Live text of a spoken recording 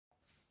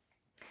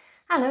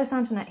Hello, it's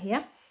Antoinette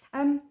here.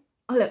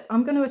 Look,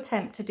 I'm going to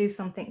attempt to do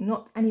something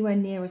not anywhere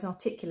near as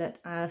articulate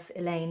as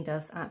Elaine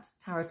does at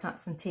Tarot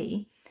Tats and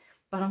Tea,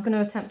 but I'm going to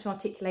attempt to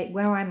articulate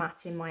where I'm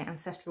at in my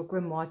Ancestral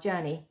Grimoire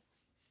journey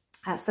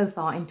so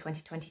far in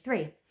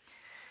 2023.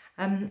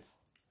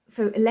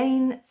 So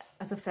Elaine,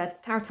 as I've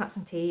said, Tarot Tats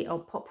and Tea, I'll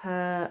pop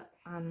her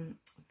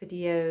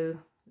video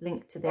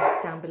link to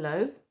this down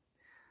below.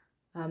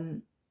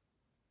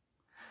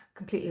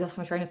 Completely lost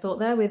my train of thought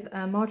there with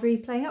Marjorie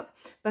playing up,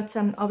 but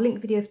I'll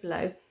link the videos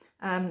below.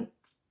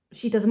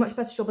 She does a much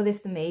better job of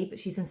this than me, but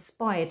she's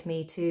inspired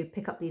me to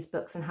pick up these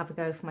books and have a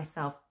go for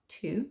myself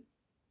too.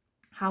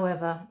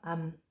 However,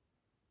 I'm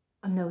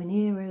nowhere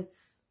near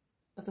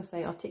as I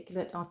say,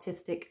 articulate,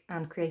 artistic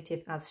and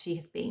creative as she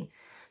has been.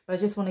 But I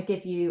just want to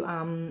give you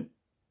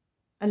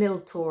a little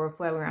tour of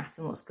where we're at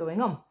and what's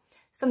going on.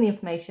 Some of the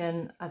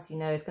information, as you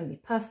know, is going to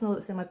be personal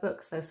that's in my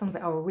book, so some of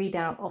it I will read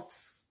out off,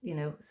 you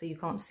know, so you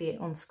can't see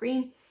it on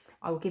screen.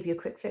 I will give you a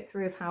quick flip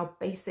through of how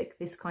basic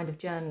this kind of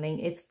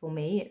journaling is for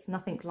me. It's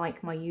nothing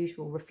like my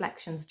usual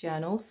reflections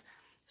journals,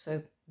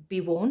 so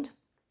be warned.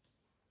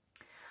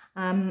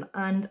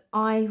 And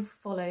I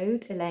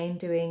followed Elaine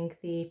doing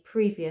the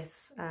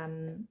previous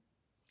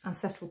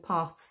Ancestral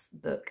Paths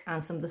book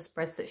and some of the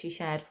spreads that she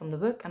shared from the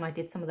book, and I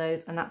did some of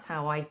those, and that's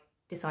how I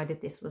decided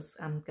this was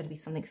going to be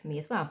something for me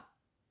as well.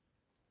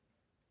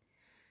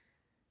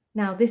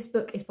 Now, this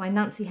book is by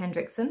Nancy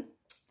Hendrickson.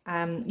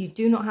 You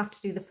do not have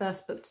to do the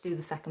first book to do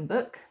the second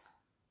book.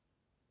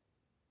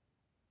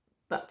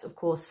 But of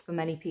course, for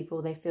many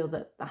people, they feel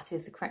that that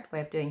is the correct way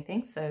of doing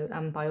things. So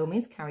by all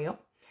means, carry on.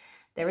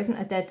 There isn't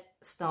a dead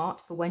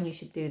start for when you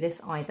should do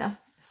this either.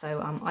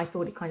 So I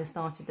thought it kind of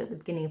started at the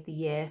beginning of the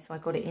year, so I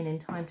got it in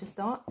time to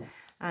start.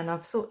 And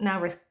I've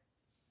now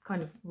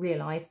kind of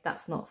realised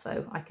that's not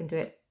so. I can do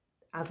it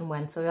as and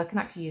when. So I can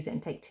actually use it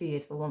and take 2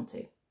 years if I want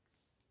to.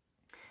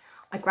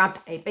 I grabbed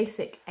a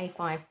basic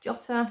A5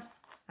 jotter.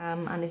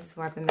 And this is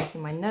where I've been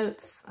making my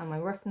notes and my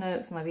rough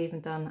notes, and I've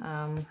even done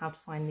how to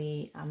find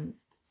the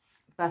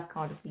birth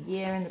card of the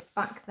year in the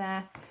back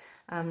there,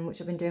 which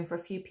I've been doing for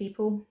a few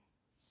people.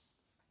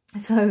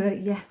 So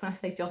yeah, when I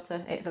say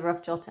jotter, it's a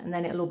rough jotter, and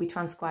then it'll all be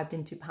transcribed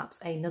into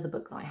perhaps another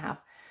book that I have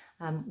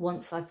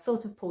once I've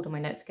sort of pulled all my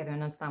notes together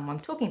and understand what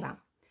I'm talking about.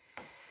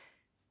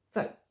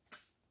 So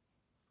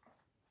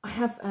I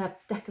have a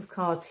deck of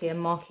cards here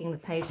marking the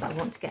page that I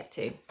want to get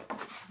to.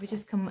 So we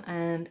just come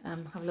and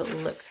have a little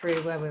look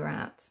through where we're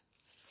at.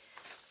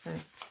 So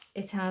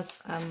it has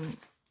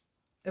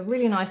a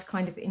really nice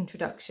kind of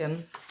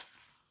introduction.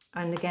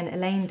 And again,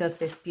 Elaine does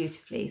this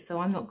beautifully, so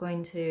I'm not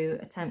going to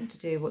attempt to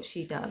do what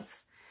she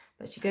does.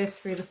 But she goes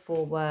through the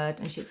foreword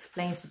and she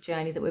explains the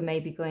journey that we're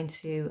maybe going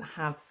to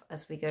have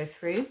as we go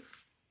through.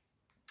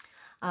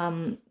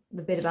 The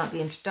bit about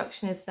the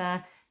introduction is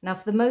there. Now,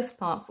 for the most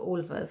part, for all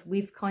of us,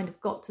 we've kind of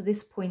got to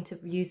this point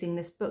of using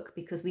this book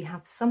because we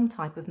have some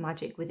type of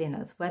magic within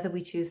us. Whether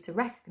we choose to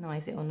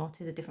recognise it or not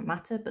is a different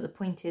matter, but the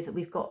point is that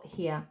we've got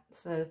here.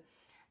 So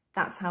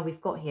that's how we've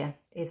got here,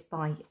 is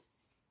by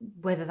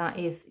whether that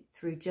is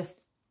through just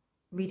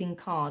reading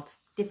cards,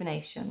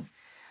 divination,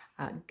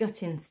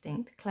 gut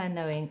instinct,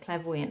 clair-knowing,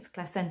 clairvoyance,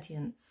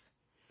 clairsentience.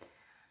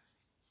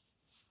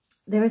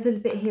 There is a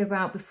bit here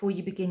about before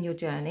you begin your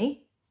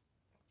journey.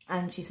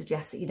 And she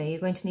suggests that, you know,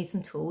 you're going to need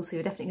some tools. So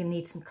you're definitely going to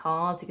need some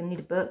cards. You're going to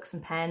need a book, some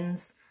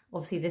pens,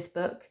 obviously this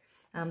book,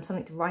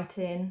 something to write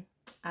in.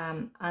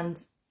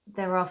 And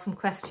there are some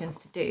questions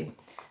to do.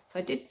 So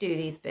I did do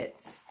these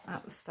bits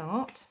at the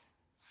start.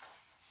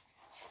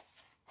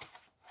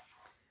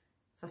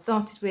 So I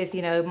started with,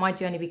 you know, my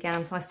journey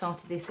began. So I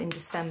started this in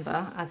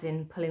December, as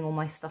in pulling all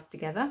my stuff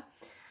together.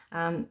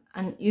 And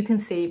you can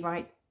see,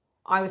 right,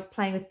 I was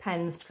playing with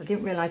pens because I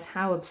didn't realise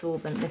how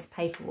absorbent this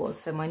paper was.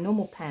 So my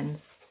normal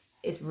pens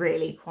is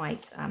really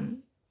quite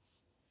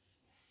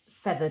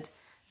feathered.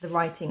 The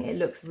writing, it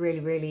looks really,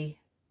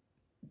 really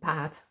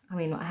bad. I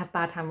mean, I have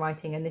bad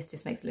handwriting and this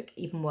just makes it look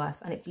even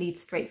worse, and it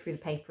bleeds straight through the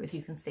paper, as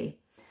you can see.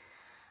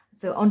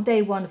 So on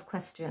day one of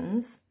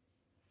questions,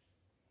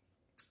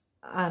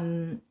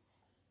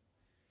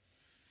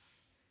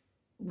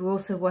 we're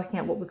also working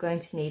out what we're going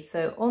to need.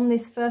 So on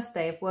this first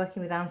day of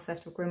working with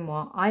Ancestral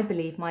Grimoire, I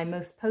believe my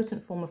most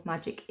potent form of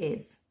magic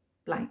is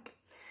blank.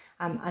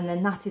 And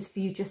then that is for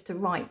you just to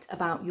write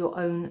about your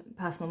own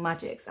personal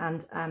magics.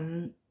 And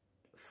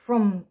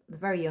from the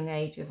very young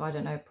age of, I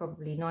don't know,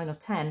 probably 9 or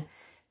 10,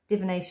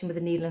 divination with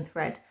a needle and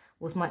thread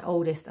was my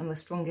oldest and the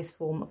strongest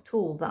form of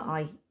tool that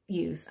I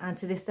use. And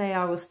to this day,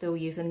 I will still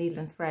use a needle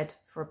and thread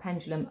for a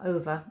pendulum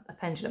over a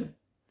pendulum.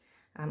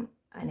 And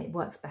it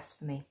works best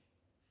for me.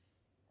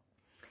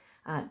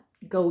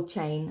 Gold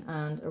chain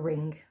and a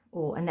ring,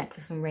 or a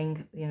necklace and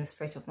ring, you know,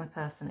 straight off my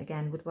person,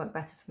 again, would work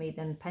better for me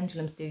than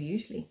pendulums do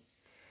usually.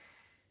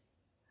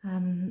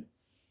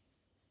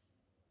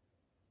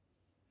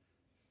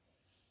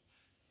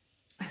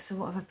 So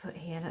what have I put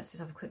here? Let's just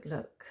have a quick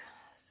look.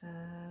 So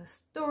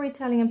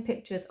storytelling and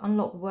pictures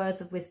unlock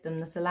words of wisdom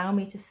that allow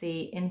me to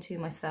see into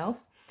myself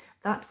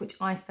that which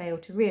I fail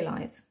to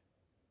realise.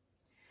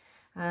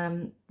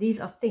 These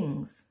are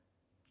things.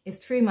 Is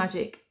true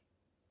magic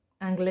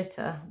and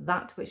glitter,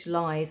 that which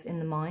lies in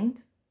the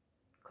mind,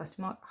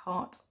 question mark,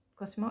 heart,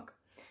 question mark.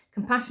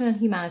 Compassion and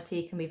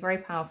humanity can be very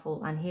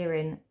powerful, and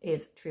herein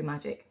is true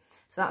magic.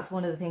 So that's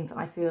one of the things that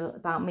I feel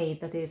about me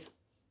that is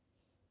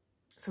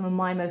some of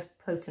my most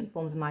potent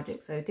forms of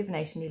magic. So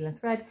divination, needle and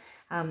thread,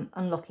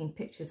 unlocking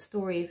pictures,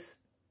 stories,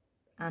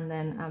 and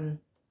then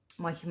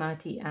my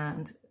humanity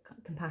and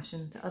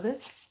compassion to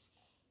others.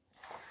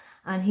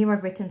 And here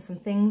I've written some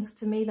things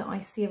to me that I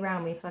see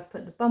around me. So I've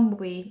put the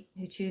bumblebee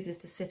who chooses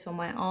to sit on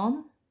my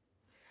arm,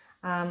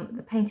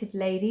 the painted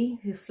lady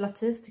who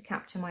flutters to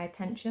capture my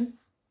attention,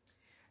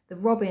 the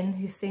robin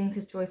who sings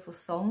his joyful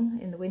song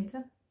in the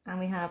winter, and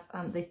we have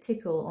the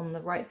tickle on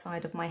the right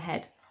side of my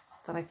head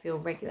that I feel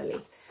regularly.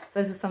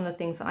 So those are some of the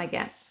things that I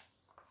get.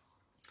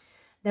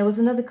 There was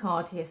another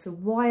card here. So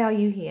why are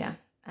you here?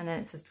 And then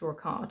it says draw a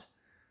card.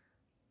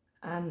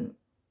 And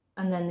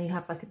then you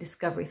have like a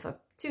discovery. So I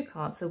have 2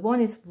 cards. So one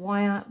is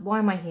why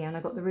am I here? And I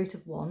got the Root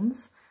of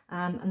Wands.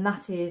 And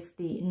that is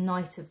the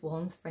Knight of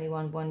Wands for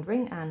anyone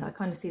wondering. And I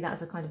kind of see that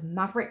as a kind of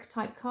maverick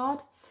type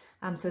card.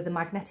 So the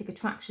magnetic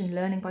attraction,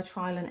 learning by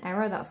trial and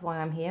error. That's why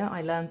I'm here.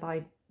 I learn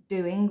by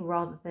doing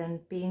rather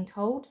than being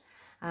told.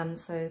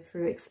 So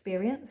through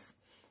experience.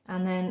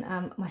 And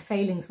then my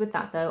failings with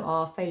that though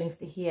are failings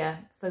to hear,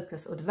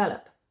 focus or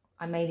develop.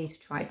 I may need to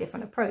try a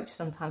different approach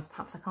sometimes.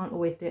 Perhaps I can't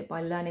always do it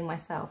by learning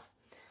myself.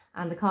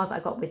 And the card that I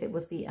got with it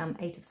was the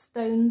 8 of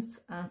Stones.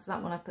 So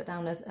that one I put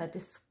down as a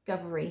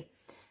discovery.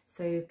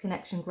 So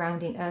connection,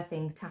 grounding,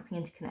 earthing, tapping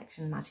into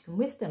connection, magic and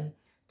wisdom.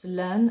 To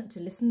learn, to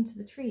listen to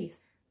the trees,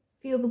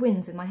 feel the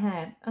winds in my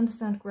hair,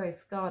 understand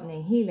growth,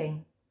 gardening,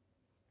 healing,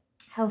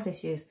 health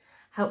issues,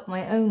 help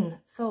my own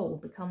soul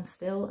become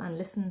still and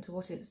listen to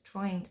what is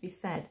trying to be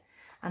said.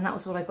 And that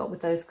was what I got with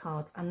those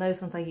cards. And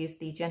those ones I used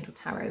the Gentle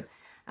Tarot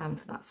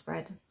for that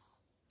spread.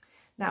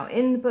 Now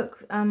in the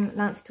book,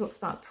 Nancy talks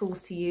about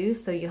tools to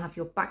use. So you have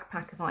your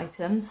backpack of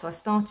items. So I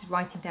started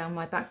writing down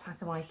my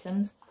backpack of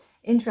items.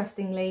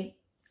 Interestingly,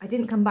 I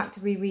didn't come back to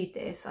reread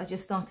this. I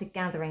just started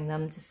gathering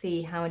them to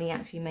see how many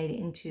actually made it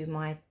into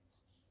my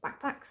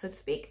backpack, so to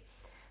speak.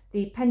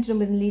 The pendulum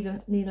with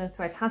needle and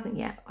thread hasn't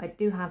yet. I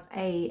do have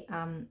a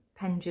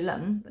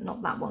pendulum, but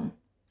not that one.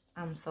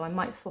 So I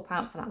might swap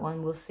out for that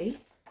one, we'll see.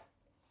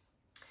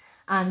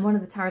 And one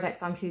of the tarot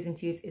decks I'm choosing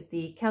to use is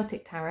the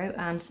Celtic Tarot,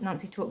 and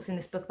Nancy talks in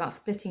this book about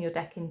splitting your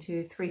deck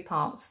into 3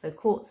 parts, so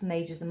courts,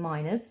 majors and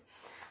minors.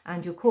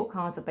 And your court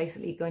cards are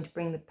basically going to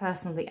bring the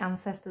person or the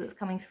ancestor that's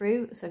coming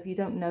through. So if you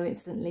don't know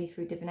instantly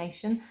through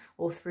divination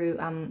or through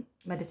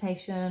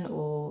meditation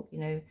or, you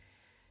know,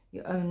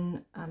 your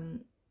own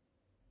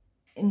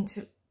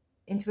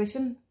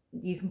intuition,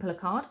 you can pull a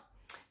card.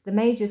 The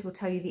majors will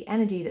tell you the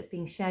energy that's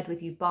being shared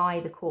with you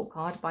by the court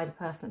card, by the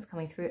person that's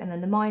coming through. And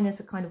then the minors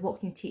are kind of, what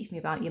can you teach me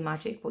about your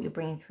magic, what you're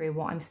bringing through,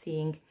 what I'm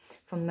seeing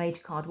from the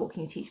major card, what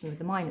can you teach me with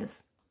the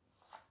minors?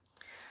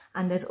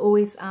 And there's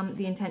always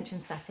the intention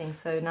setting.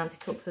 So Nancy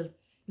talks a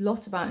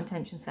lot about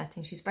intention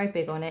setting. She's very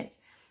big on it.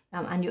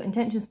 And your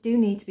intentions do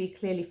need to be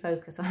clearly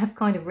focused. I have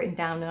kind of written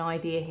down an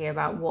idea here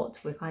about what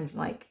we're kind of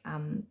like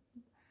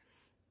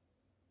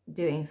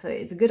doing. So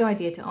it's a good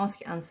idea to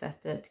ask your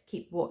ancestor to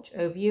keep watch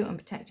over you and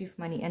protect you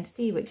from any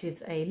entity which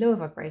is a lower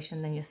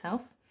vibration than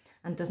yourself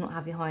and does not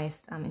have your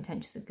highest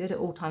intentions of good at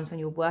all times when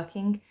you're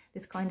working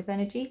this kind of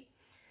energy.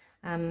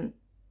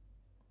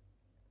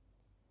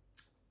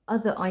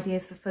 Other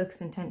ideas for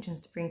focused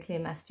intentions to bring clear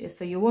messages.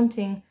 So you're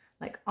wanting,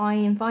 like, I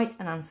invite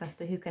an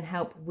ancestor who can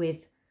help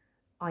with,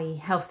 i.e.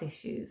 health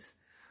issues,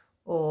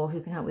 or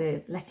who can help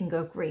with letting go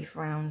of grief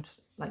around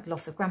like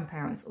loss of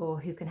grandparents,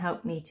 or who can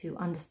help me to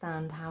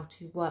understand how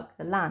to work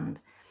the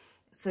land.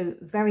 So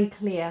very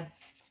clear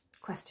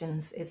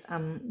questions is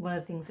one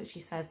of the things that she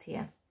says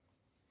here.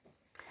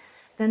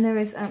 Then there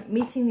is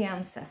meeting the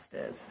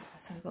ancestors.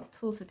 So we've got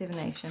tools for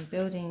divination,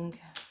 building,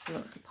 so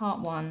we've got part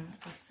 1,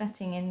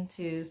 setting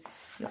into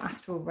your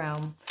astral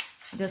realm.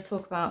 She does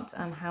talk about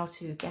how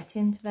to get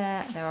into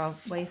there. There are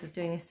ways of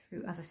doing this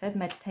through, as I said,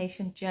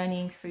 meditation,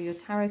 journeying through your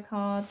tarot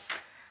cards,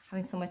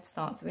 having somewhere to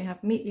start. So we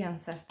have meet the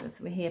ancestors.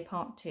 So we're here,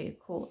 part 2,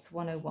 Courts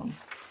 101.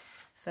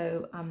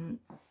 So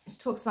she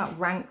talks about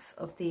ranks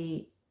of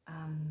the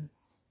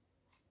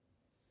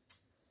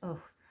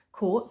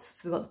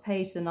courts. So we've got the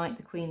page, the knight,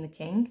 the queen, the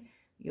king.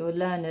 Your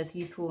learners,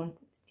 youthful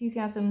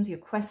enthusiasms, your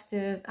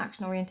questers,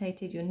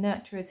 action-orientated, your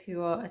nurturers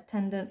who are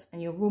attendants, and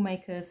your rule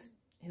makers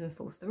who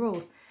enforce the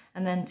rules.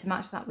 And then to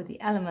match that with the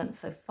elements,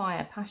 so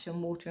fire,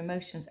 passion, water,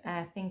 emotions,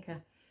 air,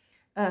 thinker,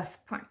 earth,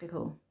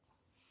 practical.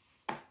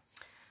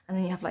 And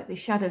then you have like the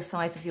shadow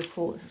sides of your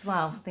courts as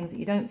well, things that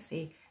you don't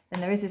see. Then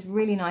there is this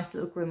really nice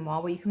little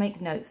grimoire where you can make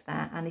notes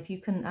there, and if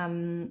you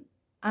can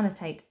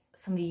annotate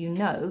somebody you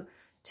know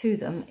to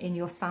them in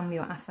your family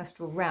or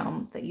ancestral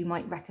realm that you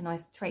might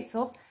recognise the traits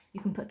of, you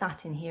can put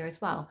that in here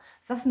as well.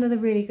 So that's another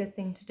really good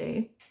thing to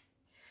do.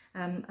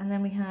 And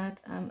then we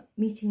had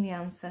meeting the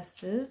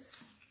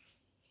ancestors.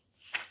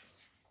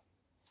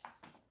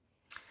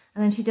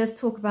 And then she does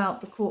talk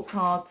about the court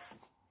cards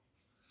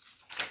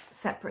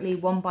separately,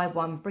 one by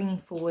one, bringing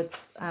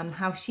forwards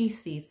how she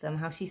sees them,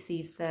 how she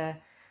sees their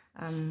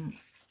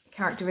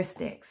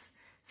characteristics.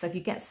 So if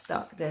you get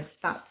stuck, there's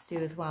that to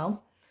do as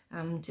well,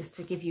 just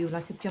to give you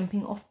like a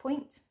jumping off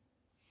point.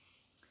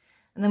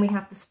 And then we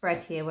have the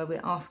spread here where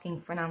we're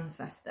asking for an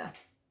ancestor.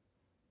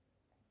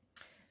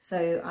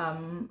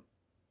 So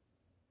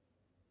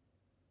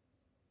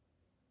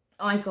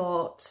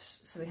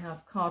we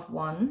have card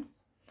 1.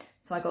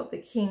 So I got the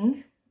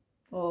King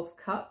of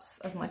Cups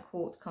as my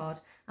court card.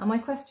 And my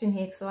question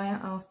here, so I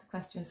asked a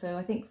question, so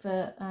I think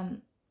for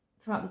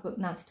throughout the book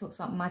Nancy talks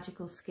about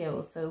magical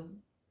skills. So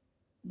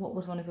what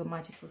was one of your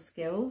magical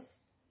skills?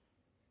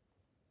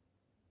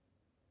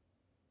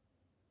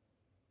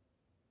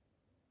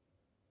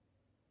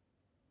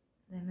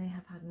 They may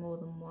have had more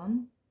than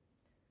one.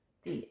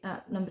 The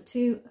number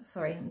 2,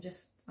 sorry, I'm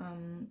just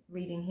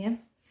reading here.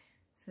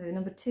 So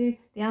number 2,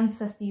 the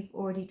ancestor you've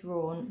already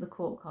drawn, the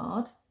court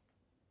card.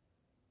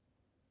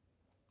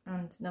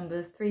 And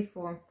numbers 3,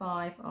 4 and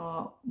 5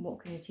 are, what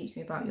can you teach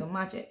me about your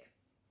magic?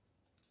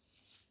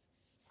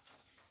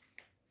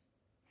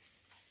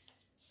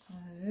 So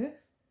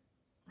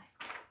I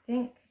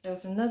think there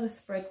was another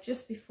spread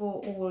just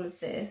before all of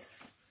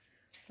this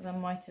that I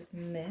might have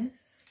missed.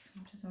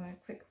 I'm just having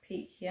a quick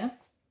peek here.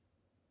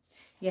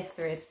 Yes,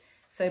 there is.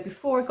 So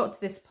before I got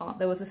to this part,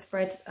 there was a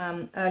spread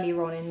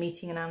earlier on in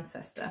meeting an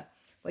ancestor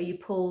where you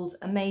pulled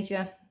a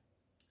major,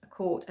 a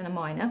court and a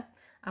minor.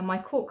 And my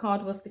court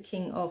card was the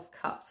King of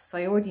Cups. So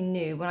I already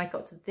knew when I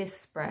got to this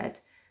spread,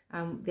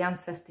 the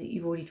ancestor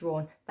you've already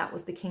drawn, that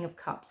was the King of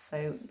Cups.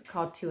 So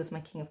card 2 was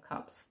my King of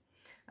Cups.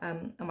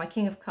 And my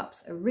King of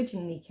Cups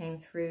originally came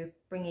through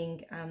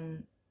bringing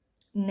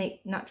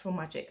natural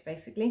magic,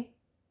 basically,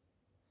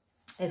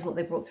 is what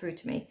they brought through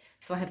to me.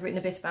 So I had written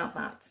a bit about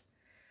that.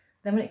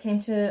 Then when it came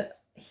to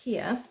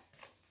here,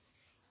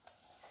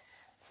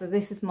 so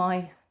this is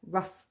my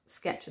rough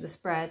sketch of the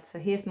spread. So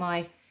here's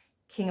my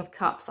King of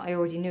Cups I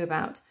already knew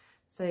about.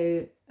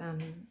 So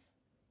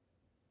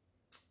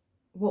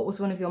what was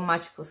one of your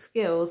magical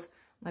skills?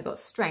 I got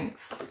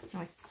strength.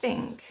 I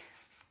think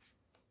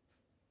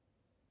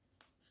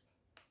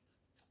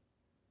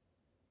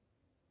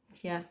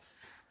yeah,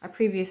 I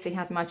previously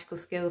had magical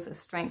skills as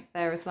strength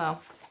there as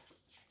well,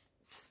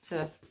 just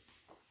to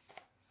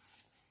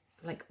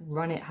like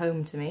run it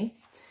home to me.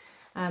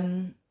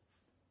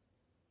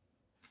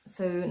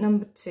 So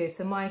number 2,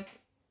 so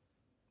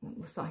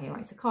we'll start here,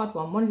 right? So card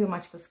 1, one of your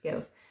magical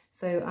skills.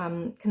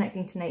 So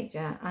connecting to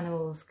nature,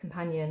 animals,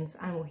 companions,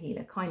 animal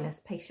healer,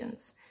 kindness,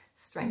 patience,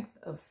 strength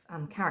of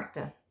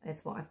character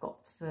is what I've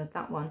got for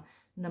that one.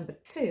 Number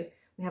 2,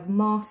 we have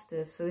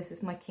masters. So this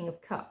is my King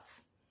of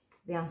Cups,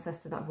 the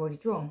ancestor that I've already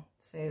drawn.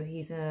 So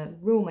he's a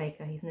rule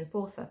maker, he's an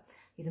enforcer,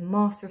 he's a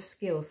master of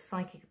skills,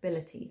 psychic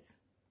abilities.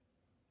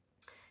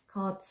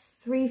 Card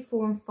 3,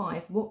 4 and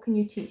 5, what can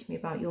you teach me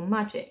about your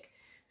magic?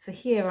 So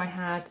here I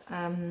had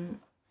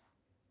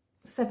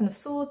 7 of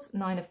Swords,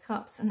 9 of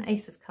Cups and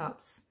Ace of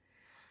Cups.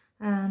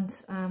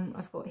 And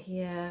I've got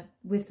here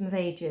Wisdom of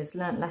Ages,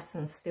 learnt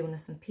lessons,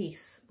 stillness and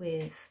peace,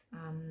 with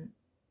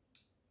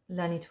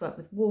learning to work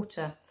with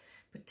water,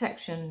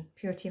 protection,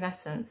 purity of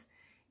essence.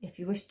 If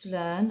you wish to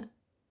learn,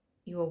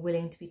 you are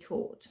willing to be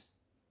taught.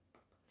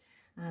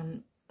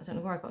 I don't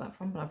know where I got that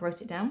from, but I've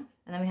wrote it down.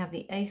 And then we have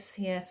the Ace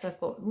here. So I've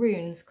got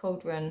runes,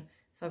 cauldron.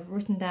 So I've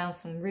written down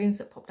some runes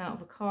that popped out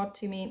of a card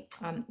to me.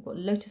 I've got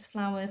lotus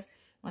flowers.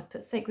 I've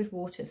put sacred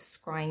waters,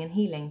 scrying and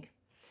healing.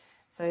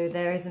 So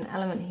there is an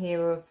element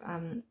here of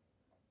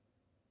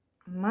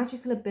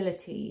magical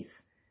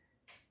abilities,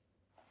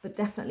 but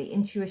definitely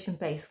intuition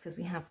based, because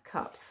we have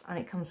cups and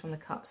it comes from the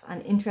cups.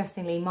 And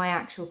interestingly, my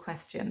actual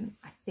question,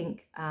 I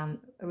think,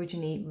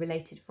 originally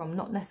related from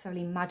not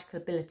necessarily magical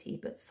ability,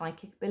 but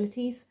psychic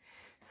abilities.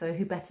 So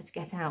who better to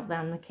get out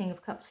than the King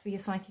of Cups for your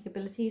psychic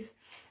abilities?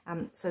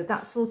 So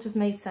that sort of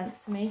made sense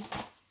to me.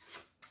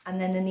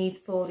 And then the needs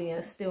for, you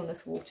know,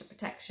 stillness, water,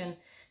 protection.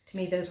 To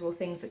me, those are all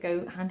things that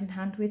go hand in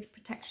hand with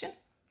protection.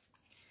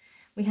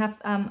 We have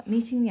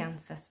meeting the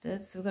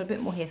ancestors. So we've got a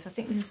bit more here. So I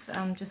think this is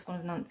just one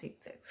of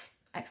Nancy's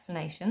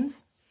explanations.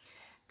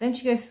 Then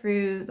she goes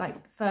through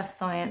like first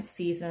science,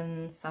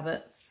 seasons,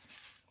 Sabbats,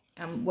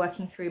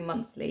 working through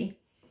monthly.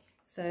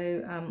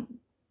 So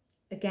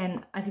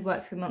again, as you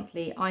work through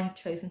monthly, I have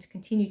chosen to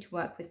continue to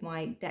work with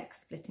my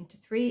decks split into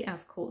 3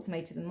 as courts,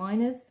 majors and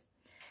minors.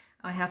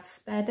 I have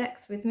spare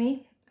decks with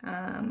me,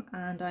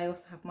 and I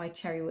also have my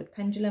cherrywood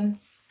pendulum.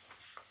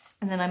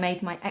 And then I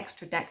made my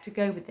extra deck to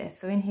go with this.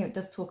 So in here it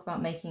does talk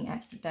about making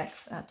extra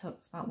decks,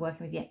 talks about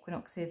working with the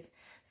equinoxes,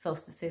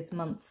 solstices,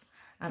 months,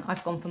 and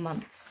I've gone for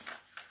months.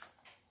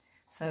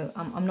 So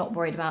I'm not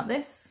worried about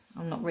this.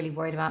 I'm not really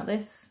worried about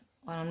this,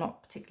 and I'm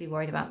not particularly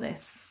worried about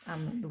this,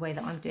 the way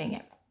that I'm doing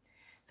it.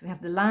 So we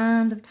have the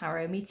Land of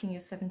Tarot, meeting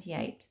your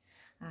 78.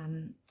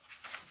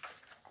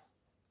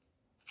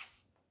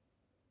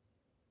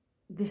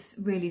 This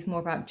really is more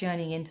about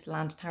journeying into the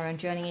Land of Tarot and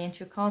journeying into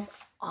your cards.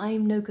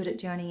 I'm no good at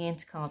journeying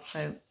into cards,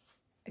 so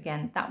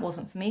again, that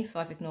wasn't for me, so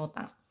I've ignored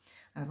that.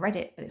 I've read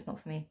it, but it's not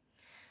for me.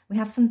 We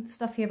have some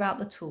stuff here about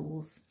the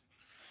tools.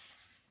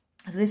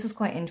 So this was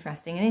quite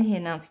interesting. And in here,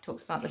 Nancy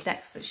talks about the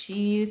decks that she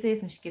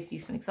uses, and she gives you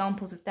some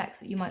examples of decks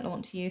that you might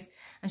want to use.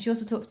 And she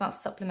also talks about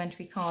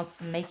supplementary cards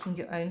and making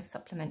your own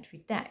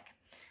supplementary deck,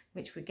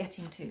 which we're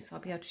getting to. So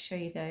I'll be able to show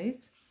you those.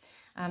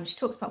 She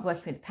talks about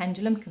working with the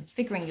pendulum,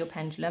 configuring your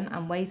pendulum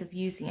and ways of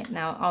using it.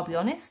 Now, I'll be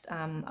honest,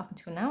 up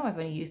until now, I've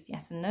only used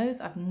yes and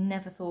no's. I've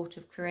never thought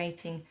of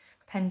creating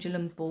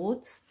pendulum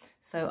boards.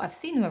 So I've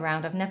seen them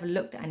around. I've never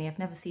looked at any. I've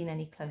never seen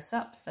any close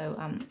up. So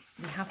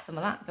we have some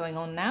of that going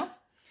on now.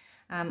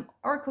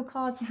 Oracle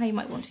cards and how you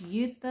might want to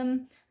use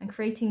them, and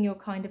creating your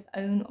kind of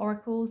own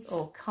oracles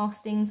or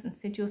castings and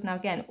sigils. Now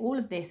again, all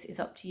of this is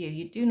up to you.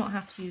 You do not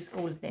have to use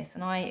all of this,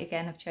 and I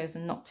again have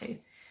chosen not to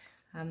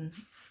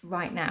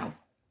right now.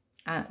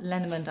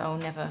 Lenormand I will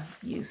never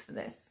use for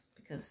this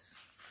because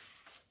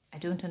I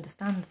don't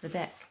understand the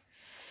deck.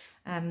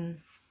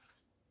 And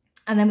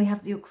then we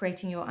have you're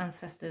creating your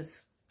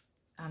ancestors'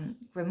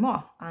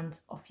 grimoire, and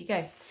off you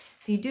go.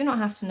 So you do not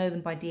have to know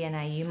them by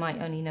DNA. You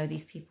might only know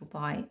these people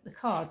by the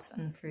cards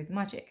and through the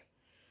magic.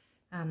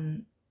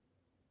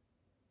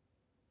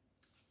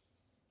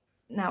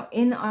 Now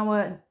in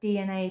our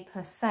DNA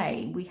per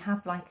se, we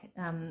have like,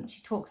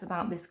 she talks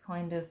about this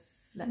kind of,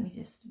 let me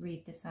just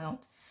read this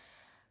out.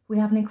 We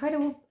have an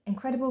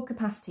incredible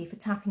capacity for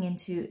tapping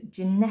into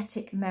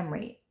genetic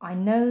memory. I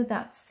know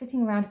that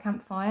sitting around a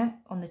campfire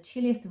on the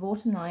chilliest of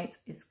autumn nights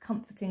is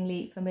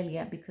comfortingly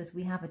familiar because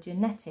we have a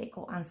genetic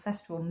or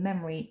ancestral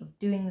memory of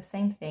doing the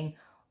same thing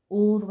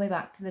all the way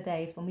back to the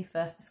days when we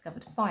first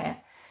discovered fire.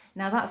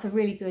 Now that's a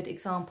really good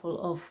example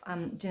of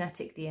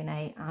genetic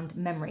DNA and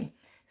memory.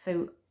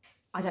 So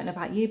I don't know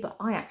about you, but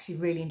I actually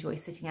really enjoy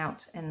sitting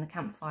out in the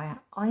campfire.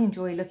 I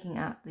enjoy looking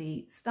at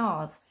the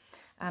stars.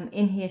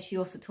 In here, she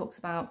also talks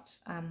about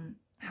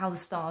how the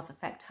stars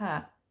affect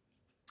her,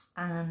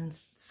 and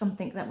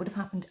something that would have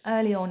happened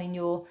early on in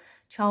your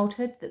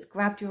childhood that's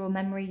grabbed your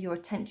memory, your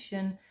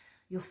attention,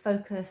 your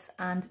focus,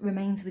 and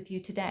remains with you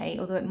today.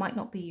 Although it might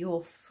not be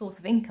your source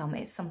of income,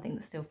 it's something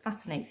that still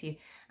fascinates you.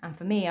 And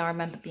for me, I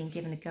remember being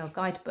given a girl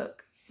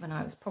guidebook when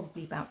I was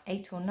probably about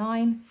 8 or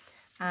 9,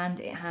 and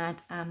it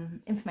had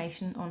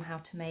information on how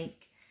to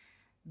make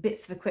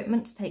bits of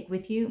equipment to take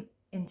with you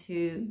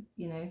into,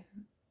 you know,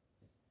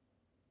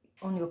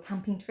 on your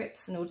camping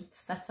trips in order to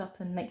set up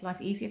and make life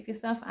easier for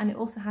yourself. And it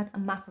also had a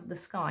map of the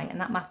sky, and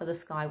that map of the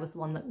sky was the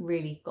one that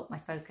really got my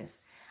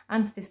focus.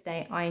 And to this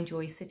day, I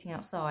enjoy sitting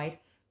outside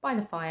by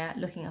the fire,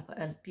 looking up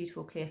at a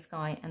beautiful clear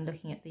sky and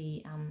looking at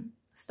the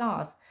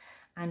stars.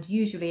 And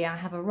usually I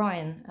have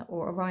Orion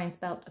or Orion's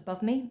belt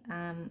above me,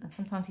 and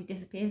sometimes he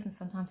disappears and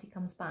sometimes he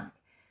comes back.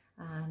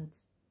 And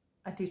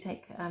I do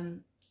take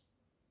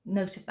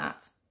note of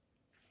that.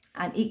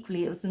 And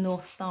equally, it was the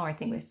North Star, I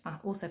think, which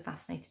also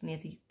fascinated me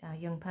as a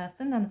young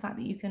person, and the fact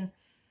that you can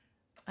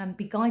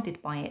be guided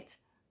by it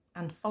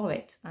and follow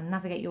it and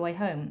navigate your way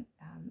home.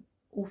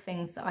 All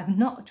things that I've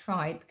not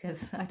tried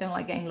because I don't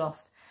like getting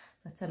lost,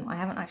 but I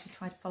haven't actually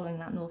tried following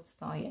that North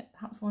Star yet,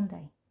 perhaps one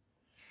day.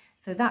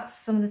 So that's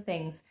some of the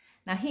things.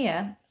 Now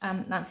here,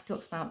 Nancy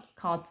talks about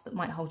cards that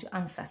might hold your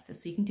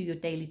ancestors, so you can do your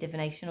daily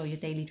divination or your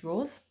daily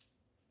draws.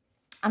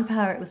 And for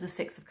her, it was the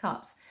Six of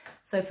Cups.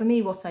 So for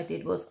me, what I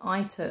did was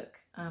I took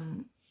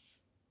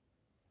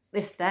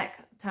this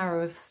deck,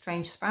 Tarot of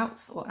Strange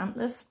Sprouts or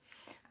Antlers,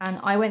 and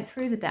I went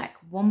through the deck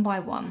one by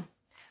one,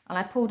 and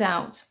I pulled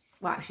out,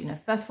 well actually no,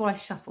 first of all I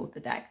shuffled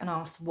the deck and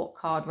asked what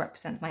card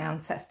represents my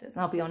ancestors,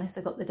 and I'll be honest,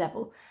 I got the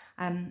Devil,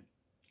 and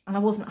I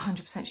wasn't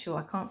 100% sure.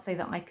 I can't say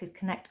that I could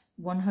connect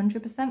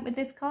 100% with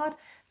this card,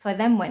 so I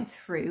then went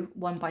through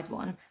one by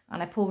one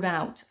and I pulled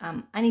out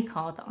any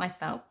card that I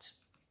felt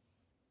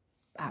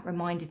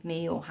reminded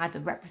me or had a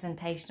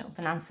representation of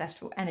an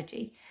ancestral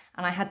energy.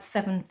 And I had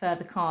 7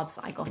 further cards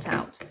that I got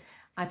out.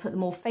 I put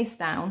them all face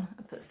down,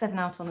 I put 7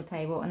 out on the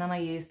table, and then I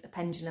used a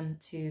pendulum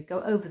to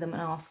go over them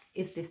and ask,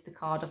 is this the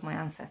card of my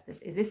ancestors?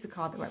 Is this the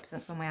card that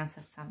represents when my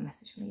ancestors have a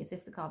message for me? Is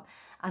this the card?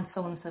 And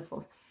so on and so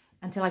forth,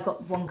 until I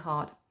got one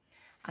card.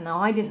 And now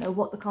I didn't know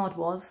what the card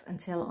was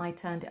until I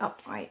turned it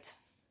upright.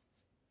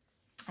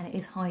 And it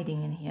is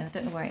hiding in here. I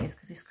don't know where it is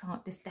because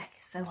this deck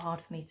is so hard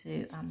for me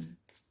to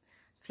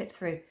flip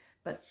through.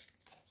 But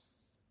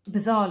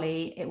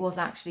bizarrely, it was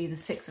actually the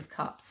Six of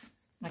Cups.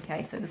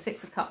 Okay, so the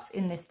Six of Cups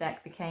in this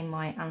deck became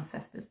my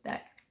ancestors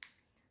deck,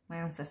 my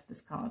ancestors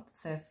card.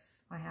 So if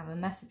I have a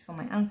message from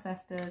my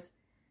ancestors,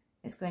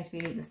 it's going to be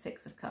the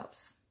Six of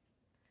Cups.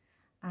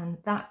 And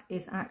that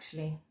is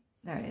actually,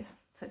 there it is.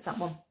 So it's that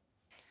one.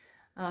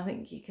 And I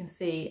think you can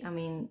see, I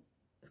mean,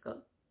 it's got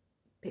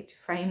picture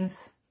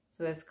frames.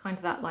 So there's kind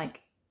of that like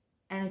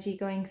energy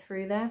going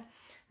through there.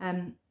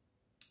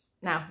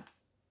 Now,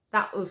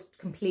 that was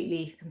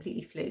completely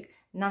fluke.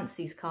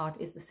 Nancy's card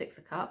is the Six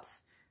of Cups.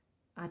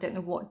 I don't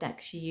know what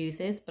deck she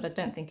uses, but I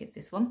don't think it's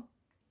this one.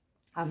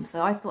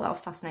 So I thought that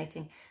was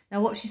fascinating. Now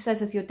what she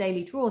says as your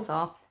daily draws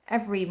are,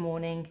 every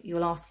morning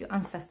you'll ask your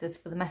ancestors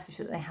for the message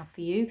that they have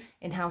for you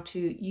in how to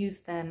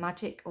use their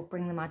magic or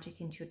bring the magic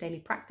into your daily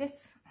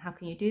practice. How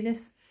can you do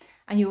this?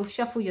 And you'll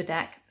shuffle your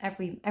deck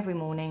every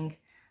morning,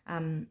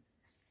 you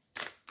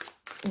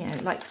know,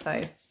 like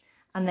so.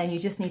 And then you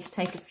just need to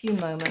take a few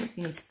moments,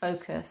 you need to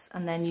focus,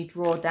 and then you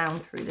draw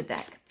down through the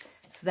deck.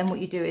 So then what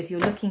you do is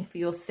you're looking for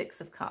your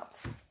 6 of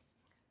Cups.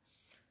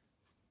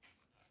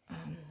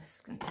 This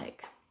is going to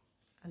take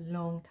a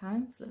long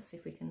time, so let's see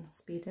if we can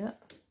speed it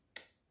up.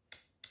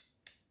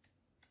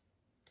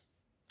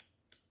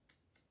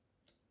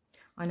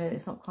 I know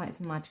it's not quite as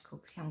magical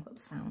because you haven't got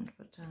the sound,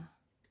 but...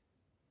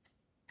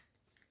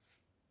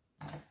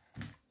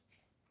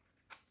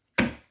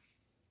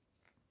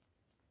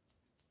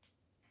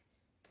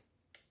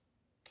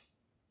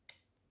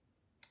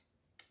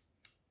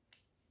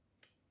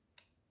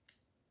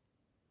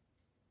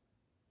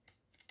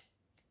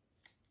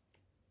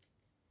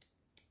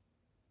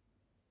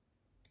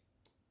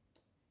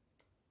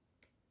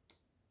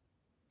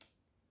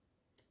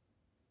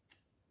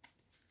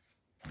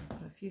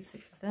 few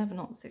 6s there, but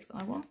not the 6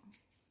 I want.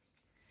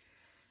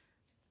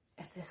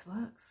 If this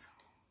works.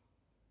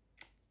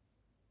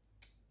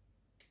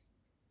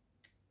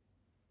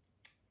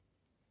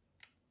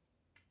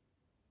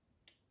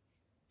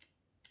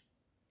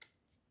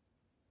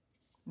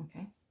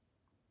 Okay,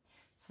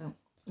 so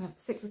we have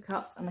the 6 of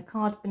Cups, and the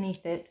card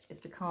beneath it is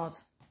the card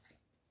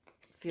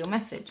for your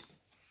message.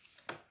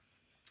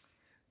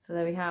 So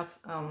there we have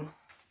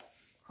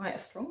quite a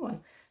strong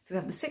one. So we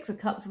have the 6 of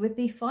Cups with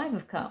the 5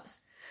 of Cups.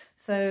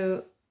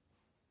 So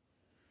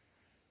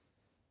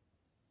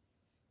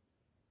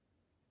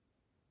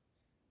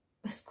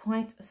it's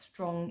quite a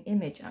strong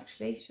image,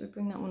 actually. Should we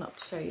bring that one up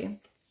to show you?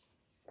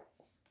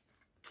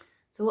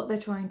 So what they're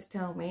trying to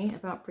tell me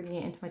about bringing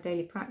it into my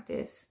daily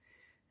practice.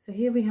 So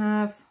here we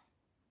have,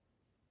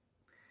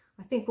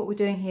 I think what we're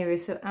doing here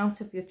is, so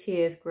out of your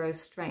tears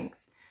grows strength.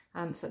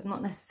 So it's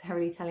not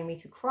necessarily telling me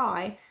to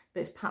cry, but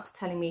it's perhaps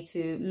telling me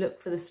to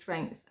look for the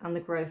strength and the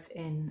growth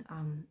in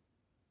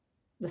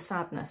the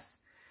sadness.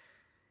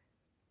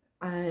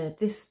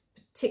 This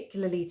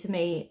particularly to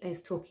me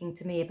is talking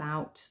to me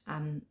about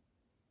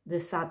the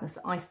sadness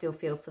that I still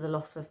feel for the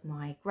loss of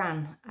my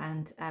gran,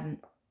 and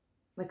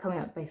we're coming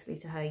up basically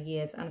to her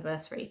year's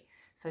anniversary,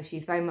 so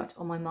she's very much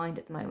on my mind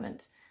at the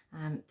moment,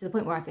 to the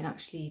point where I've been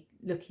actually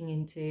looking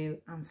into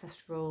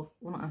ancestral,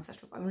 well not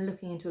ancestral, but I'm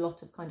looking into a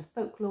lot of kind of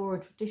folklore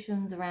and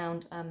traditions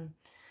around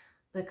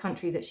the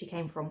country that she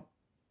came from.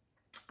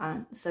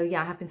 So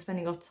yeah, I have been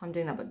spending a lot of time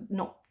doing that,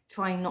 but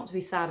trying not to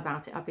be sad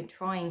about it. I've been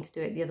trying to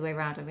do it the other way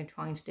around. I've been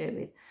trying to do it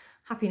with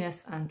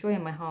happiness and joy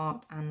in my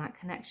heart, and that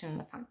connection, and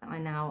the fact that I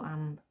now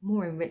am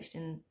more enriched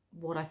in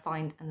what I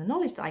find and the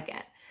knowledge that I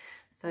get.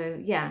 So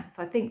yeah,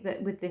 so I think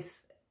that with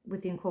this,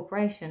 with the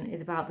incorporation,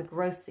 is about the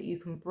growth that you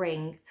can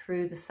bring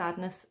through the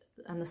sadness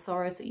and the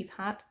sorrows that you've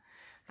had.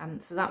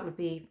 So that would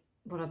be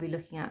what I'll be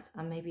looking at,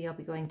 and maybe I'll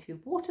be going to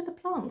water the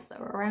plants that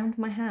are around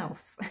my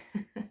house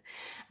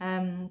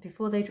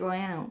before they dry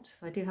out.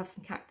 So I do have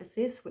some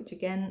cactuses, which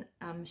again,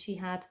 she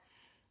had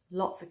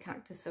lots of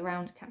cacti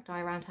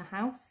around her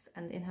house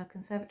and in her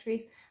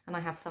conservatories, and I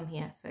have some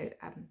here. So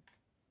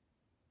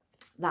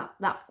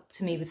that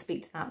to me would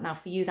speak to that. Now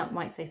for you, that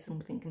might say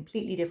something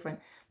completely different,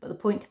 but the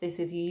point to this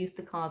is you use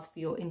the cards for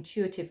your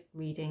intuitive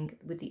reading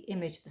with the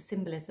image, the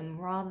symbolism,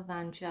 rather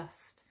than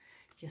just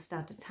your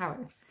standard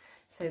tarot.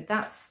 So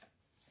that's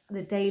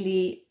the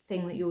daily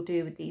thing that you'll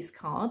do with these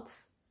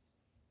cards.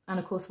 And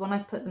of course, when I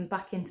put them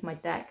back into my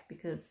deck,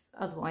 because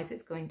otherwise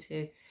it's going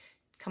to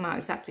come out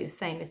exactly the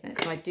same, isn't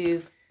it? So I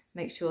do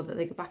make sure that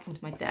they go back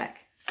into my deck,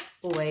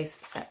 always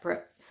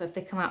separate. So if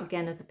they come out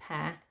again as a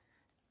pair,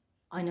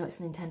 I know it's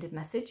an intended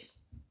message.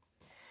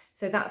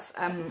 So that's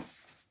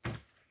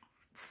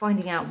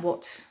finding out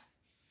what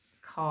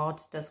card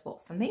does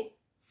what for me.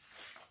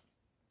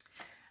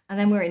 And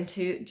then we're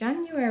into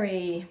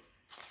January.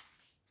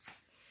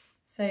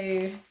 So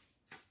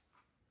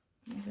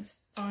let me just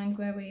find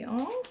where we are,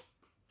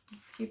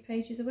 a few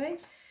pages away.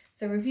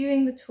 So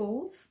reviewing the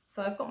tools.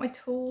 So I've got my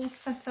tools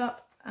set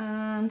up,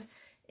 and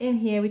in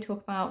here we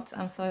talk about,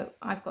 so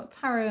I've got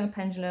tarot and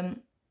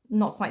pendulum,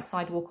 not quite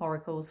sidewalk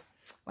oracles,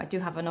 but I do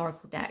have an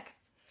oracle deck.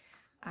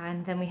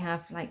 And then we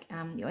have like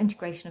your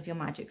integration of your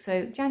magic.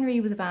 So January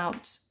was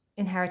about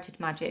inherited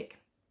magic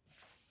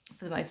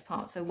for the most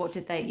part. So what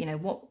did they, you know,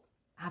 what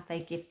have they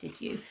gifted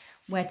you?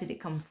 Where did it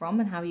come from,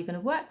 and how are you going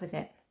to work with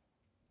it?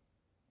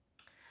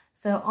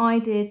 So I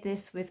did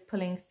this with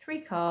pulling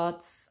 3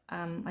 cards.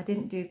 I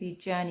didn't do the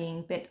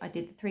journeying bit. I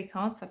did the 3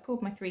 cards. So I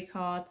pulled my 3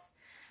 cards,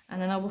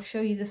 and then I will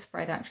show you the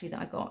spread actually that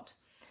I got.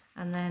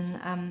 And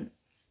then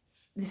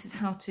this is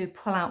how to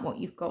pull out what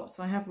you've got.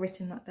 So I have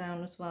written that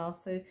down as well.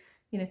 So,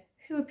 you know,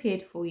 who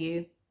appeared for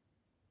you?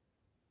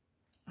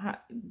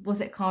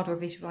 Was it a card or a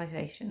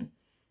visualization?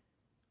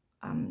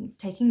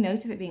 Taking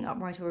note of it being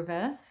upright or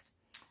reversed.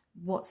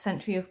 What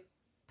century your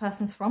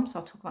person's from, so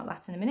I'll talk about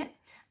that in a minute,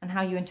 and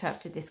how you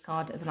interpreted this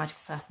card as a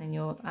magical person in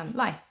your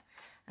life.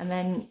 And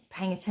then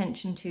paying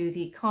attention to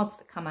the cards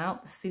that come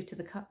out, the suit of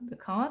the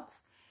cards,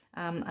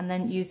 and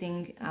then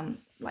using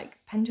like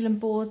pendulum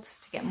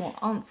boards to get more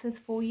answers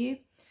for you,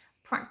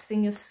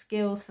 practicing your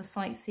skills for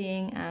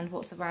sightseeing and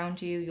what's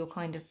around you, your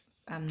kind of,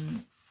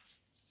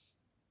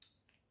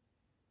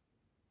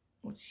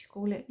 what do you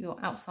call it? Your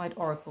outside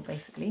oracle,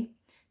 basically,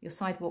 your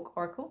sidewalk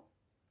oracle.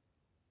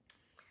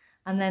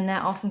 And then there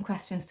are some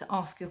questions to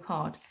ask your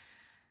card,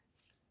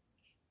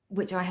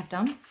 which I have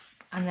done.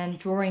 And then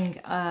drawing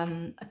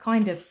a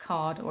kind of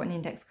card or an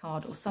index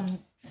card or some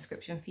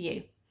description for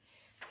you.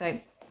 So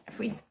if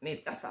we move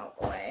that out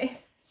of the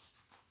way,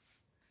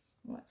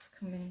 let's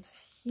come into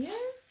here.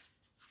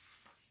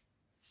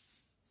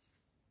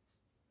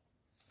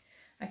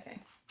 Okay.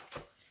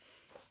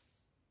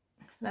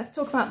 Let's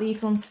talk about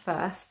these ones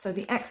first. So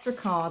the extra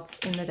cards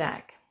in the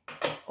deck,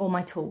 or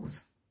my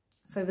tools.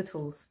 So the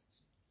tools.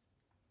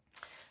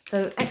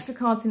 So extra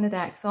cards in the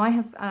deck. So I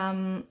have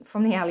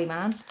from the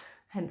Alleyman,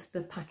 hence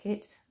the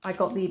packet, I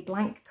got the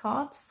blank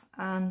cards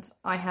and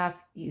I have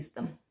used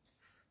them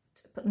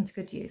to put them to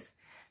good use.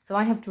 So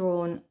I have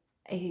drawn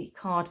a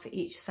card for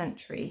each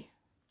century.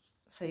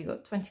 So you've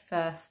got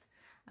 21st,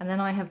 and then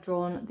I have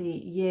drawn the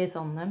years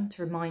on them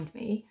to remind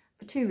me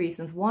for two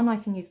reasons. One, I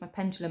can use my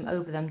pendulum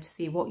over them to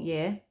see what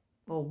year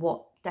or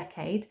what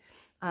decade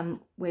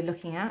we're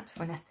looking at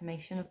for an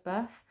estimation of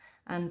birth.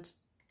 And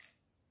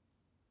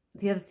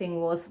the other thing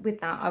was,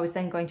 with that, I was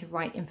then going to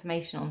write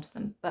information onto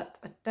them, but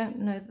I don't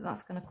know that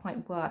that's going to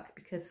quite work,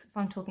 because if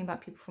I'm talking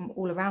about people from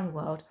all around the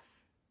world,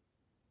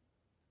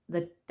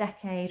 the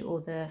decade or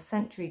the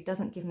century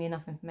doesn't give me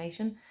enough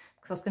information,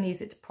 because I was going to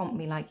use it to prompt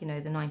me, like, you know,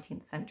 the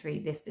 19th century,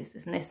 this,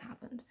 and this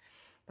happened.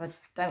 But I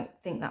don't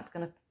think that's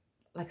going to,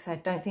 like I said,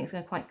 I don't think it's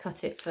going to quite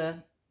cut it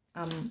for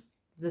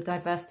the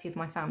diversity of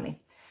my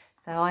family.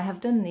 So I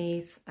have done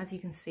these, as you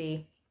can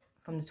see,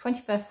 from the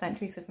 21st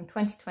century, so from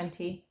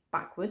 2020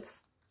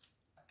 backwards,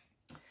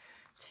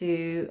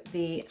 to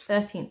the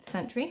 13th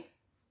century,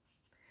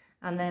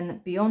 and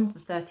then beyond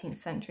the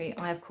 13th century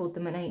I have called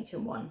them an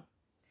ancient one.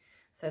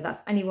 So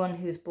that's anyone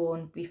who's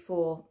born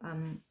before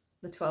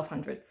the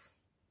 1200s.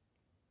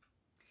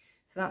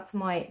 So that's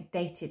my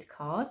dated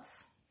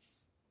cards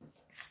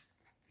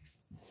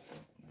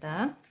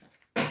there.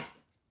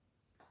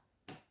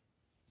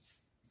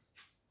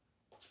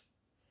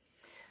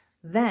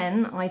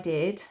 Then I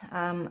did,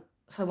 so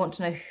I want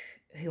to know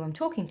who I'm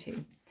talking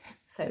to.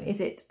 So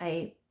is it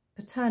a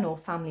paternal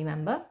family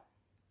member?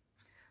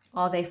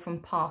 Are they from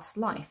past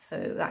life?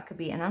 So that could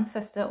be an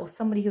ancestor or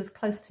somebody who was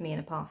close to me in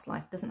a past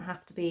life. It doesn't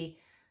have to be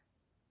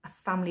a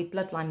family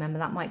bloodline member.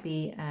 That might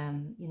be,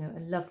 you know,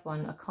 a loved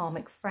one, a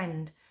karmic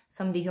friend,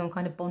 somebody who I'm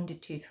kind of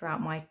bonded to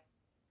throughout my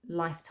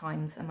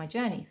lifetimes and my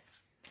journeys.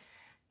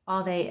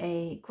 Are they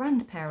a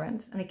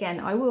grandparent? And again,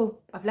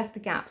 I've left the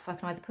gaps, so I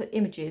can either put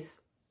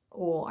images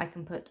or I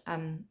can put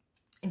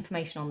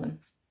information on them.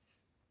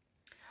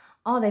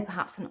 Are they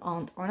perhaps an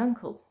aunt or an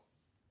uncle?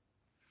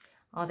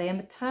 Are they a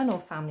maternal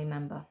family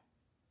member?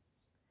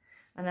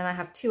 And then I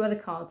have two other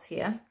cards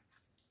here.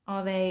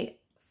 Are they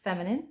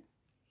feminine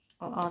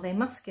or are they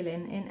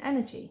masculine in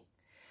energy?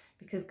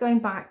 Because going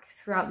back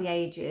throughout the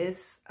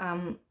ages,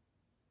 I'm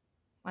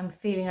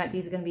feeling like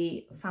these are going to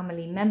be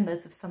family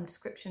members of some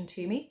description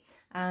to me.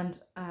 And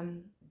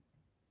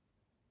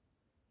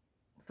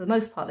for the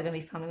most part, they're going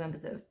to be family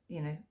members that are,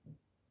 you know,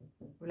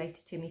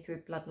 related to me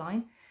through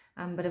bloodline.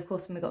 But of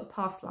course, when we've got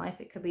past life,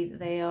 it could be that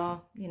they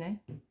are, you know,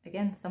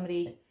 again,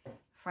 somebody, a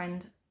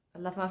friend, a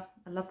lover,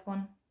 a loved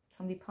one,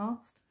 somebody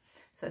passed.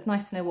 So it's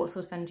nice to know what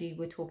sort of energy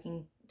we're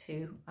talking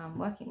to,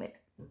 working with.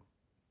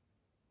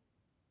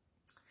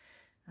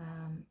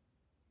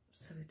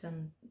 So we've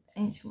done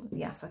ancient ones.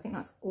 Yes, I think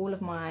that's all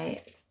of my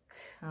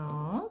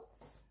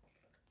cards.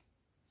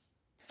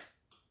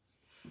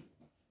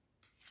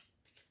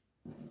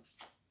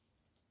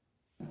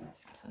 So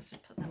let's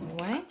just put them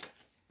away.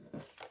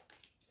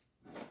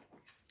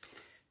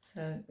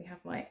 So we have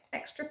my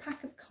extra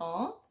pack of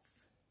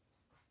cards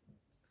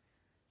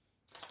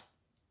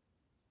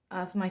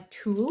as my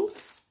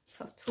tools.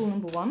 So that's tool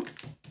number one.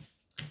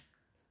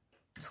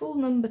 Tool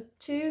number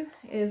two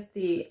is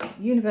the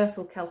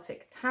Universal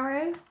Celtic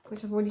Tarot,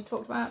 which I've already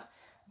talked about.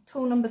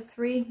 Tool number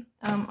three,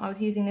 I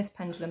was using this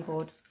pendulum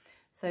board.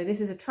 So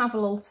this is a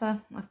travel altar.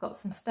 I've got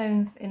some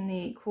stones in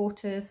the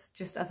quarters,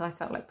 just as I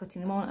felt like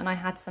putting them on, and I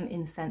had some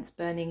incense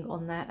burning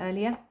on there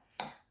earlier.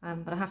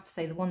 But I have to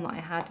say the one that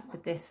I had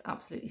with this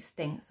absolutely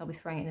stinks. I'll be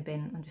throwing it in a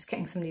bin. I'm just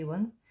getting some new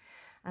ones.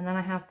 And then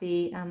I have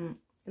the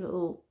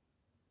little,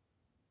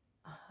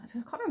 I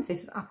can't remember if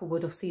this is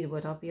applewood or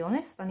cedarwood, I'll be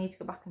honest. I need to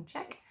go back and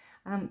check.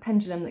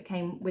 Pendulum that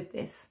came with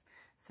this.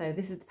 So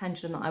this is the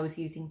pendulum that I was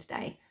using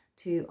today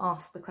to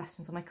ask the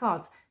questions on my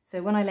cards.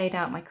 So when I laid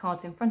out my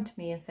cards in front of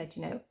me and said,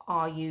 you know,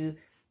 are you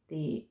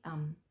the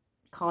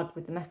card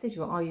with the message,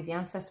 or are you the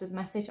ancestor with the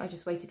message? I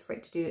just waited for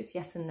it to do its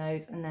yes and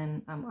no's, and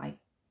then I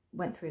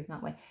went through them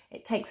that way.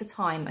 It takes a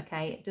time,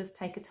 okay? It does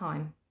take a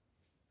time.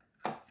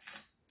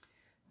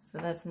 So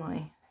there's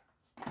my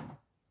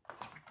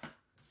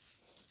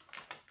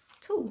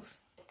tools.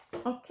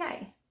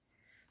 Okay.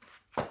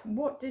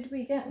 What did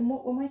we get and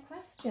what were my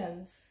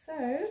questions?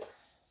 So,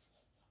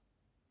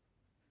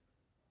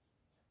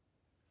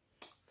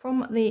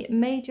 from the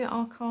Major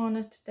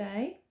Arcana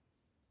today,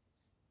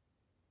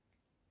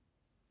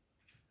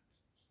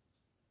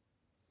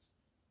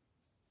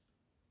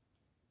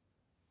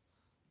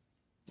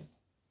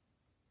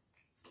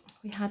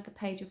 we had the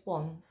Page of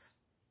Wands.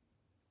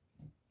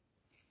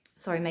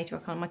 Sorry, Major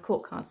Arcana, my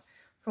court cards.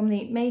 From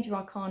the Major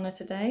Arcana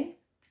today,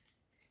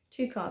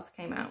 2 cards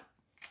came out.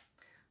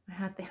 I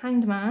had the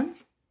Hanged Man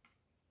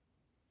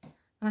and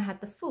I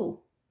had the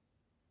Fool.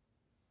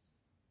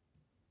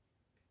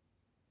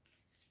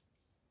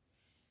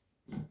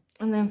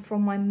 And then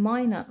from my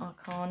Minor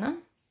Arcana,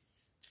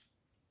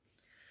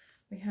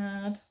 we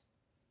had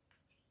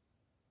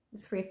the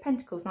 3 of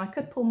Pentacles. Now I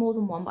could pull more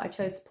than one, but I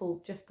chose to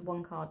pull just the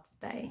 1 card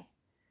today.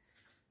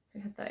 So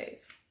we had those.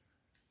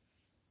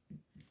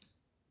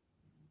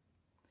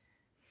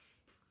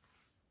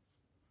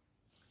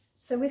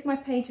 So with my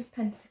Page of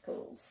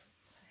Pentacles,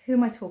 so who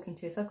am I talking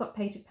to? So I've got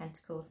Page of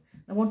Pentacles.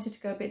 I wanted to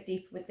go a bit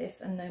deeper with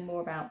this and know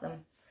more about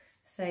them.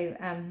 So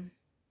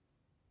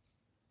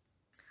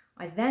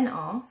I then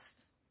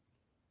asked,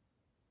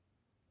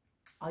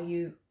 are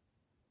you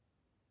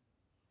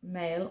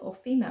male or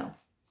female?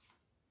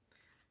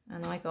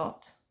 And I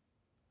got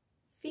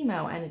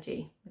female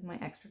energy with my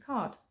extra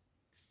card.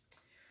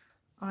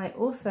 I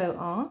also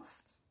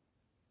asked,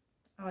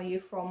 are you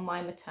from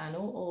my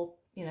maternal or,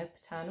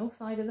 paternal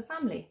side of the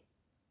family?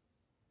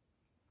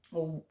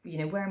 Or,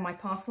 where in my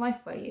past life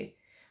were you?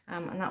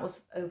 And that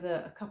was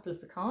over a couple of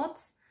the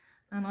cards.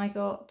 And I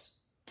got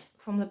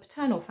from the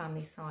paternal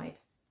family side.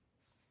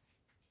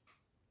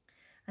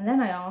 And then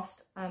I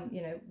asked,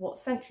 what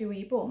century were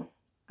you born?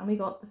 And we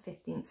got the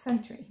 15th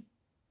century.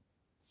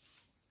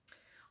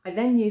 I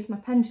then used my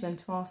pendulum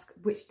to ask,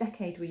 which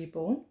decade were you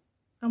born?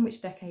 And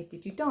which decade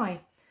did you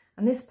die?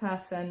 And this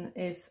person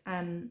is,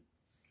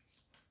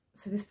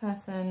 so this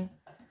person,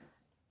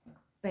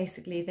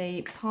 basically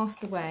they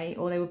passed away,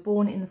 or they were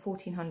born in the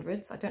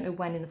 1400s. I don't know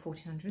when in the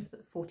 1400s, but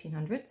the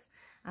 1400s.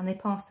 And they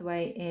passed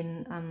away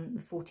in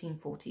the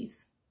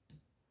 1440s.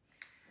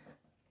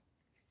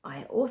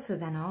 I also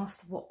then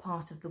asked, what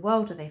part of the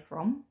world are they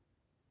from?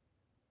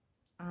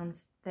 And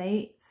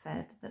they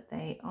said that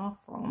they are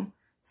from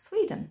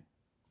Sweden.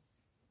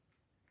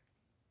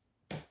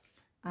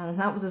 And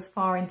that was as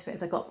far into it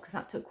as I got, because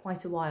that took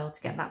quite a while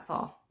to get that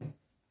far.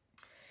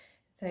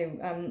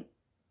 So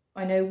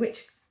I know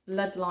which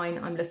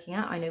bloodline I'm looking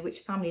at. I know which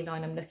family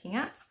line I'm looking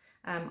at.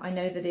 I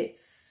know that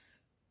it's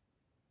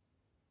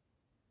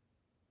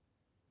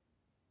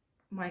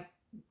my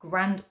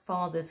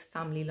grandfather's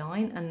family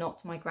line and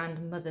not my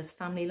grandmother's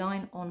family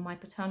line on my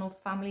paternal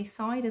family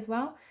side as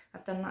well.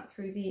 I've done that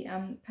through the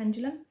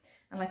pendulum.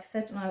 And like I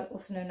said, and I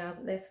also know now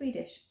that they're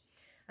Swedish.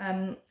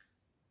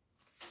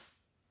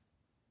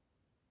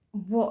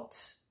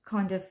 What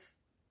kind of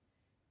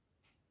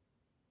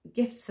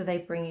gifts are they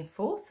bringing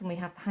forth? And we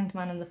have the Hanged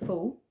Man and the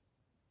Fool.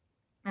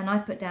 And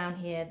I've put down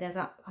here, there's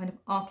that kind of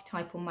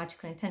archetypal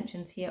magical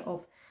intentions here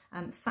of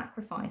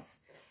sacrifice,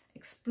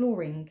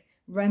 exploring,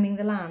 roaming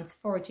the lands,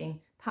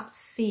 foraging, perhaps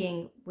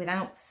seeing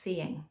without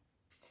seeing.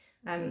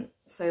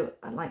 So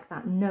I like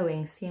that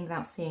knowing, seeing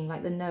without seeing,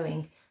 like the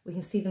knowing. We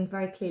can see them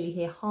very clearly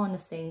here,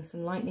 harnessing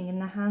some lightning in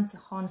their hands, so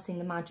harnessing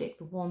the magic.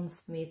 The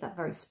wands for me is that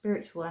very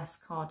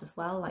spiritual-esque card as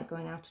well, like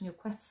going out on your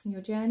quests and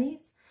your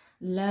journeys,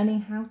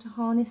 learning how to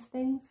harness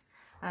things.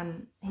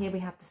 Here we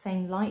have the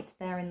same light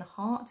there in the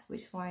heart,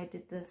 which is why I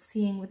did the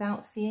seeing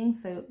without seeing.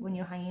 So when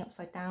you're hanging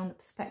upside down, the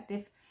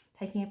perspective,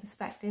 taking a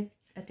perspective,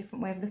 a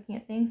different way of looking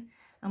at things.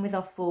 And with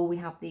our Fool, we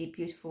have the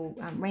beautiful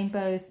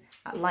rainbows,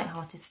 that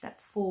light-hearted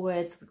step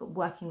forwards. We've got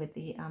working with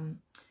the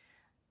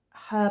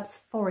herbs,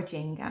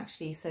 foraging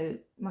actually. So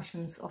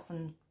mushrooms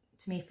often,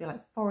 to me, feel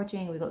like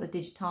foraging. We've got the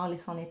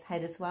digitalis on his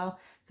head as well.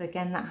 So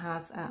again, that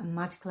has a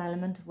magical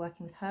element of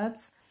working with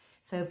herbs.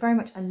 So very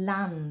much a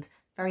land,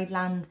 very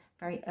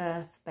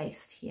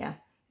earth-based here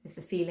is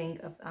the feeling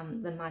of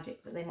the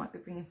magic that they might be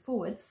bringing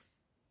forwards.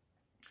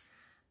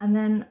 And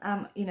then,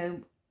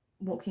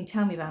 what can you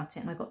tell me about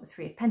it? And I got the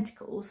 3 of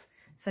Pentacles.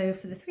 So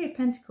for the 3 of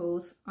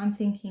Pentacles, I'm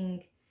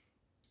thinking,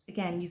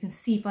 again, you can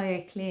see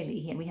very clearly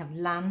here, we have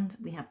land,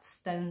 we have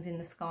stones in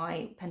the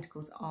sky.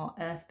 Pentacles are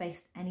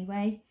earth-based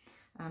anyway.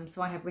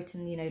 So I have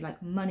written,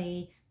 like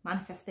money,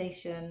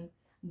 manifestation,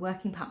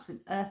 working perhaps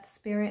with earth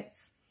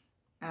spirits.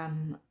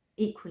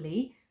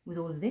 Equally, with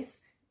all of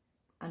this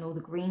and all the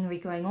greenery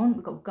going on,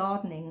 we've got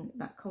gardening,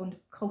 that kind of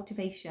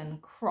cultivation,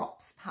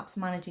 crops, perhaps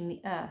managing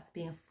the earth,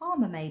 being a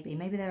farmer maybe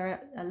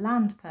they're a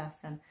land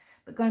person.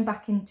 But going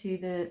back into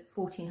the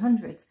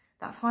 1400s,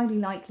 that's highly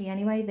likely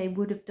anyway. They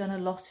would have done a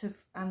lot of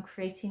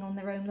creating on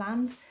their own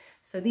land.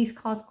 So these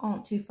cards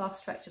aren't too far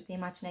stretch of the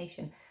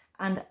imagination.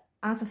 And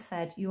as I've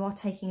said, you are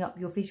taking up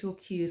your visual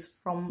cues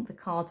from the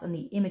cards and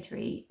the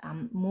imagery,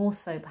 more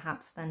so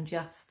perhaps than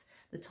just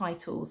the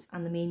titles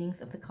and the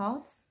meanings of the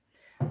cards.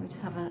 Let me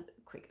just have a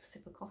quick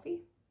sip of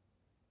coffee.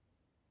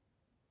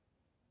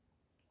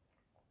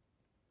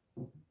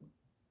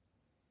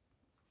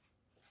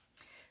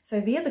 So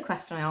the other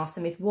question I asked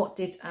them is, what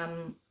did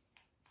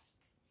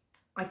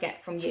I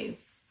get from you?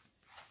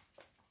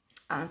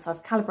 And so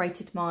I've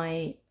calibrated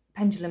my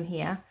pendulum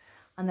here,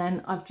 and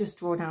then I've just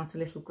drawn out a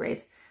little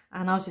grid.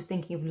 And I was just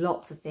thinking of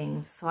lots of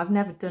things. So I've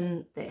never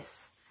done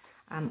this,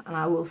 and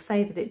I will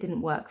say that it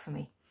didn't work for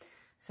me.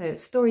 So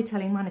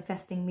storytelling,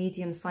 manifesting,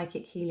 medium,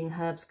 psychic, healing,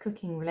 herbs,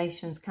 cooking,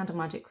 relations, candle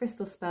magic,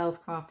 crystal spells,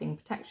 crafting,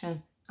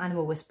 protection,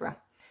 animal whisperer.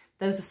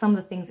 those are some of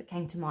the things that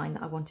came to mind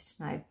that I wanted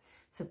to know.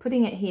 So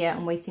putting it here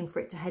and waiting for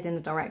it to head in a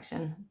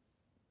direction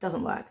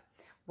doesn't work.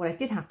 What I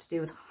did have to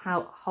do was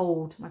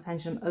hold my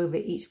pendulum over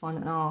each one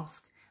and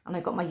ask, and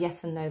I got my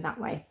yes and no that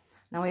way.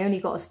 Now I only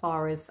got as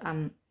far as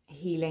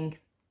healing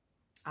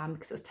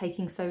because it was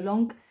taking so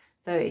long.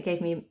 So it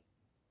gave me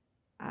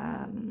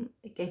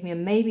a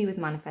maybe with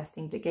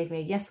manifesting, but it gave me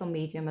a yes on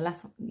medium, a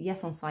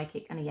yes on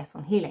psychic, and a yes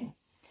on healing.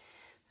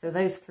 So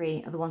those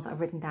three are the ones that I've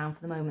written down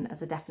for the moment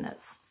as a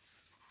definites.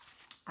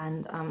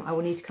 And I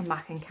will need to come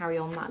back and carry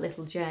on that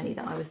little journey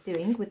that I was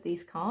doing with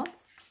these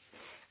cards.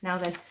 Now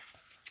then,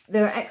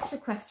 there are extra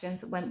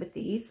questions that went with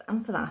these,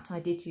 and for that I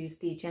did use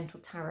the Gentle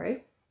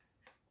Tarot.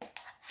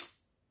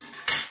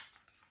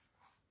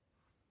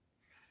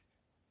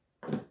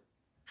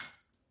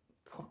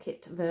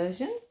 Pocket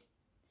version.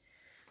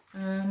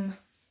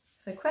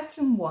 So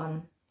question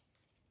 1.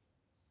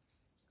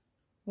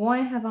 Why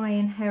have I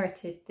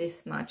inherited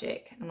this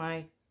magic? And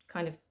I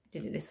kind of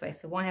did it this way.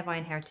 So why have I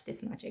inherited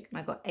this magic? And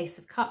I got Ace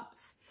of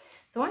Cups.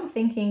 So I'm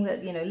thinking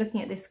that, you know,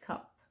 looking at this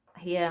cup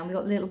here, and we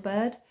got a little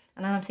bird,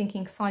 and then I'm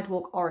thinking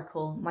sidewalk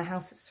oracle. My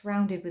house is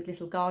surrounded with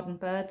little garden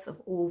birds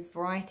of all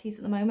varieties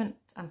at the moment.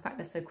 In fact,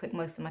 they're so quick,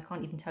 most of them I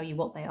can't even tell you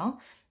what they are.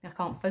 I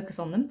can't focus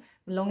on them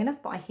long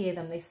enough, but I hear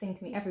them. They sing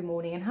to me every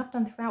morning and have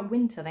done throughout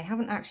winter. They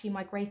haven't actually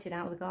migrated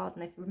out of the garden.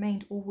 They've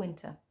remained all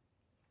winter.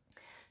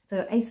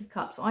 So Ace of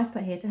Cups, I've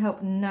put here to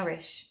help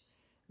nourish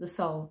the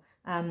soul,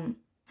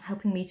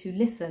 helping me to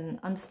listen,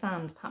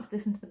 understand, perhaps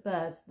listen to the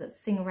birds that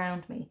sing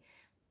around me.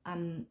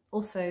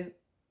 Also,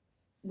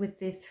 with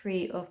the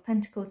Three of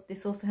Pentacles,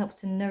 this also helps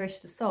to nourish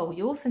the soul.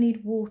 You also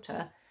need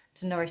water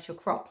to nourish your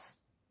crops.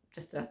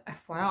 Just a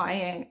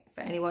FYI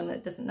for anyone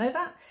that doesn't know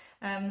that.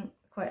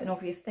 Quite an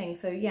obvious thing.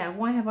 So yeah,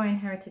 why have I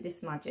inherited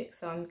this magic?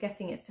 So I'm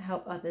guessing it's to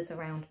help others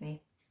around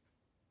me.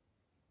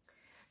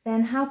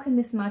 Then how can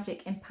this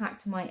magic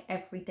impact my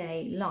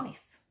everyday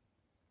life?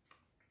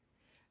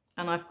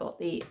 And I've got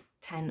the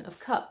 10 of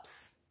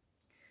Cups.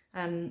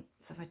 So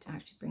if I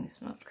actually bring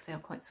this one up, because they are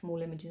quite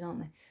small images,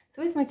 aren't they?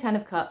 So with my 10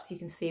 of Cups, you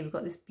can see we've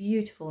got this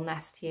beautiful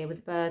nest here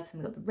with birds,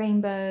 and we've got the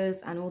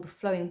rainbows and all the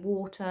flowing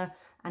water,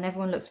 and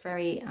everyone looks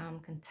very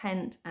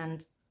content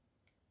and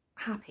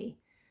happy.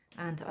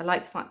 And I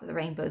like the fact that the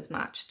rainbows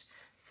matched.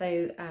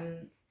 So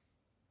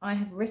I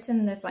have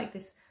written, there's like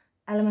this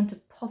element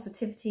of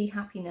positivity,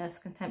 happiness,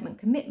 contentment,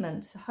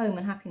 commitment to home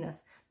and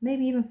happiness,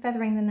 maybe even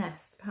feathering the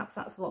nest. Perhaps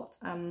that's what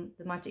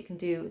the magic can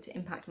do to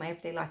impact my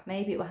everyday life.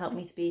 Maybe it will help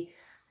me to be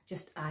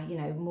just, you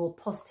know, more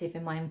positive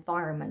in my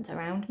environment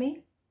around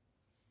me.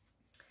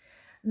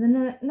 And then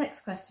the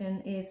next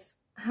question is,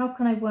 how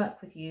can I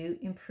work with you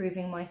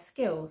improving my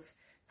skills?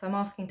 So I'm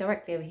asking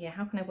directly over here,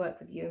 how can I work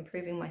with you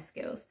improving my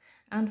skills?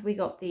 And we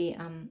got the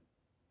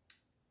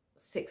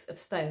 6 of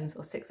Stones,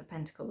 or 6 of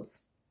Pentacles.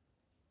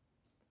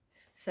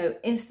 So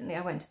instantly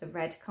I went to the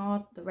red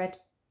card, the red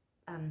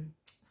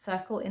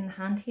circle in the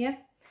hand here.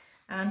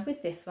 And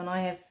with this one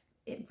I have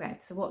it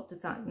red. So what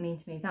does that mean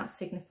to me? That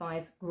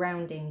signifies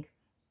grounding,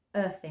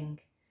 earthing,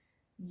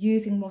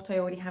 using what I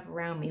already have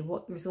around me,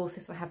 what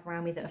resources I have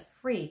around me that are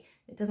free.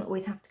 It doesn't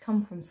always have to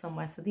come from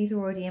somewhere. So these are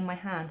already in my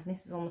hand and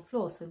this is on the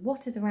floor. So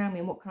what is around me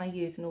and what can I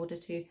use in order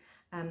to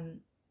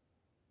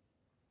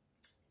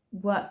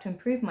work to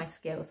improve my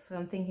skills? So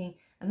I'm thinking,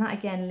 and that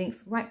again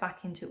links right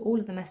back into all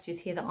of the messages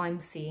here that I'm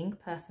seeing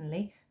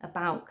personally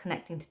about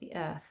connecting to the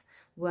earth,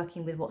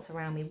 working with what's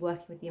around me,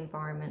 working with the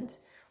environment,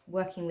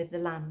 working with the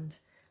land.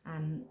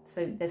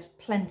 So there's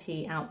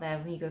plenty out there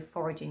when you go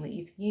foraging that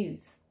you can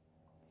use.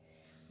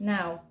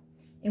 Now,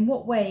 in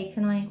what way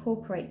can I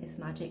incorporate this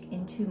magic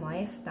into my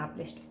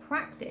established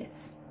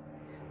practice?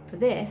 For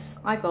this,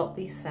 I got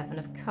the 7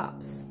 of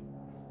Cups.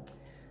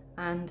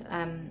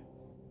 And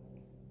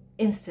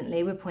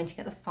instantly we're pointing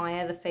at the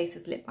fire, the face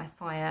is lit by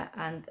fire,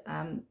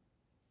 and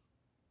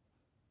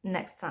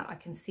next to that I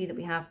can see that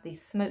we have the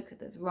smoke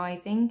that's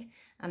rising,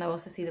 and I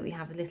also see that we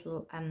have a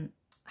little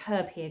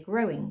herb here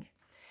growing.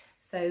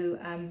 So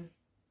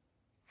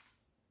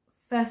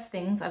first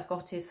things I've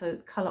got is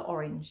colour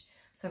orange.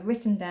 So I've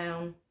written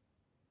down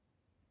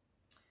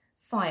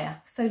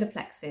fire, solar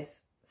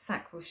plexus,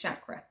 sacral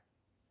chakra.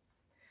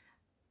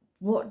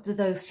 What do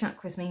those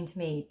chakras mean to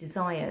me?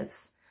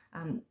 Desires.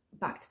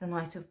 Back to the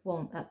Knight of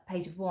Wands,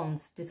 Page of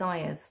Wands,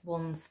 desires,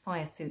 Wands,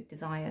 fire suit,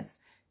 desires.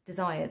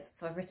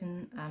 So I've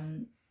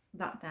written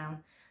that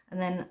down.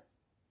 And then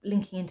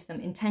linking into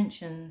them,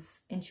 intentions,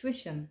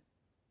 intuition.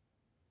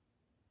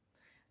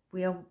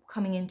 We are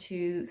coming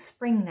into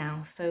spring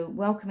now, so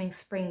welcoming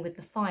spring with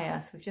the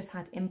fire. So we've just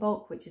had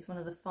Imbolc, which is one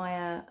of the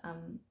fire,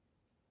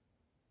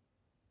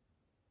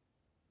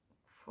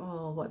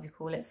 what do you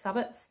call it,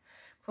 sabbats,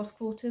 cross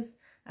quarters,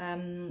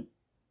 Candlemas,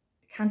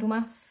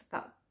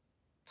 that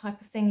type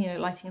of thing, you know,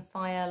 lighting a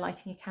fire,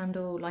 lighting a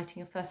candle, lighting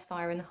your first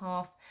fire in the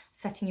hearth,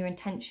 setting your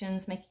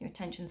intentions, making your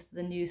intentions for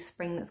the new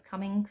spring that's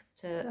coming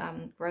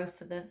to grow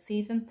for the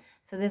season.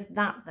 So there's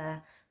that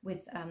there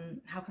with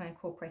how can I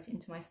incorporate it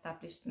into my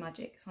established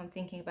magic. So I'm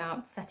thinking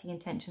about setting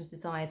intentions,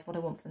 desires, what I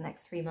want for the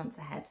next 3 months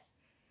ahead.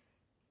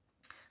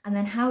 And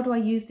then how do I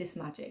use this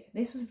magic?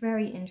 This was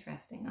very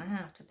interesting. I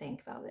have to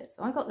think about this.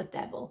 So I got the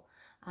devil,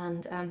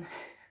 and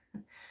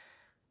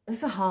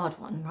it's a hard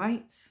one,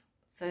 right?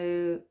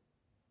 So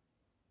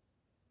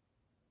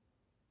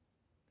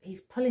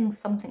he's pulling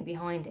something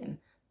behind him,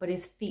 but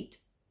his feet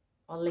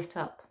are lit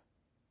up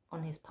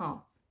on his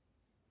path.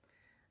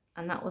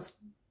 And that was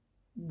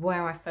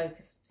where I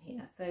focused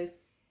here. So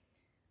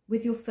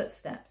with your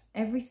footsteps,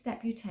 every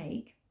step you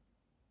take,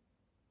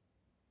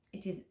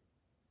 it is,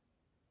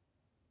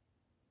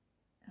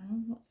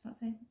 what does that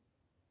say?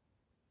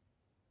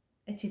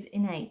 It is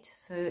innate.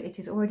 So it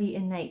is already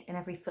innate in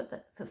every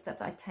footstep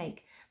that I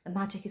take. The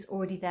magic is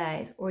already there.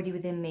 It's already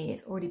within me.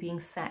 It's already being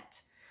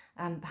set.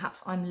 Perhaps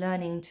I'm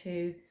learning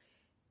to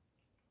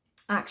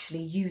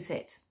actually use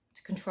it,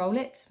 to control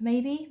it,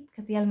 maybe,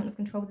 because the element of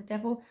control with the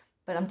devil,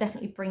 but I'm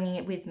definitely bringing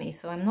it with me.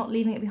 So I'm not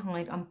leaving it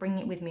behind. I'm bringing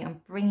it with me.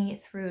 I'm bringing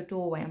it through a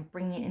doorway. I'm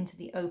bringing it into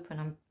the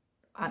open.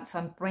 So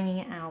I'm bringing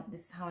it out.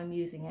 This is how I'm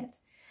using it.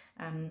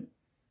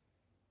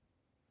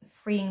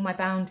 Freeing my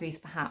boundaries,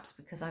 perhaps,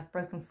 because I've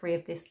broken free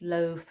of this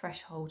low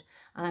threshold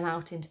and I'm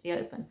out into the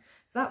open.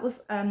 So that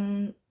was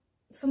some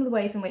of the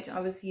ways in which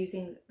I was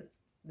using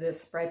the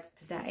spread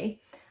today.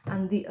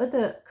 And the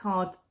other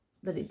card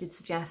that it did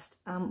suggest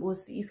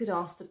was that you could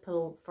ask to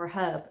pull for a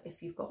herb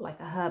if you've got like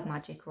a herb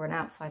magic or an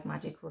outside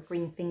magic or a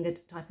green fingered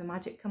type of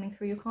magic coming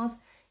through your cards.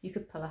 You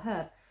could pull a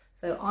herb.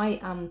 So I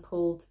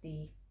pulled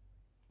the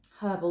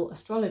Herbal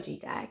Astrology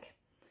deck.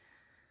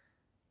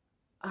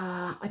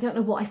 I don't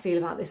know what I feel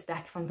about this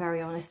deck, if I'm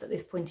very honest, at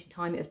this point in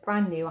time. It was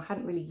brand new. I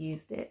hadn't really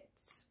used it.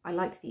 I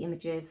liked the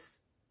images,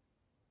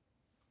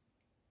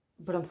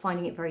 but I'm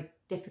finding it very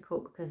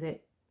difficult because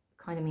it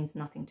kind of means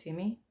nothing to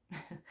me.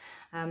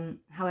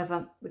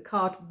 However, the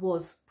card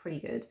was pretty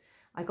good.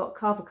 I got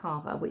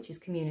Carver, which is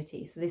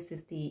community. So this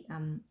is the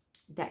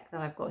deck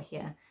that I've got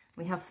here.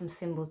 We have some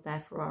symbols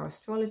there for our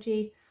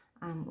astrology.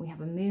 We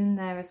have a moon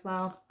there as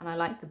well. And I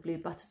like the blue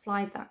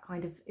butterfly. That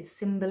kind of is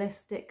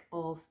symbolistic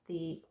of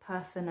the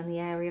person and the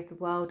area of the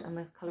world and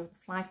the colour of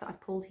the flag that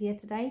I've pulled here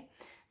today.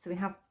 So we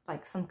have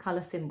like some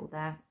colour symbol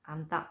there.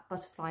 And that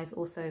butterfly is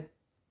also,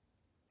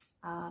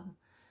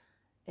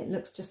 it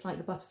looks just like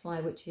the butterfly,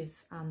 which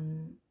is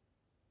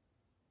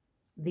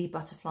the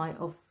butterfly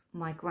of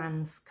my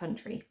grand's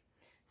country.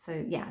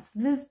 So yes,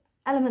 there's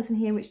elements in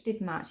here which did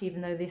match,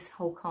 even though this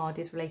whole card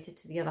is related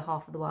to the other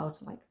half of the world,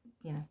 like,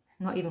 you know,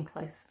 not even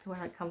close to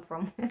where I come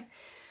from.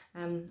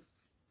 And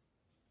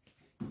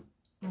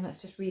let's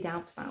just read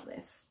out about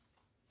this.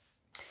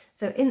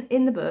 So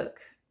in the book,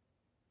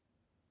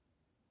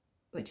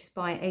 which is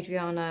by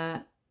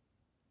Adriana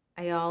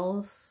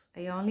Ayales,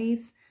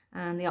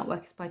 and the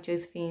artwork is by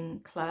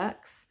Josephine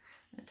Clerks.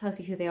 It tells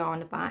you who they are on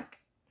the back.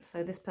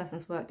 So this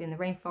person's worked in the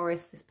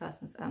rainforest, this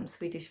person's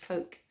Swedish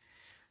folk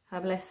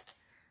herbalist,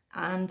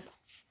 and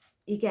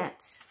you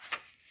get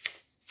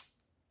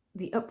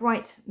the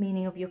upright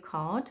meaning of your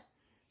card,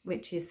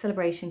 which is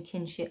celebration,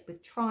 kinship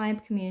with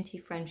tribe, community,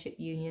 friendship,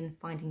 union,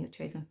 finding your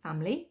chosen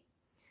family.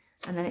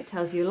 And then it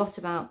tells you a lot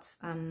about,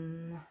 so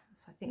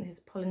I think this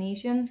is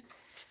Polynesian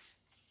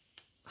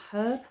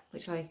herb,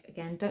 which I,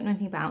 again, don't know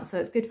anything about. So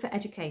it's good for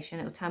education.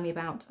 It'll tell me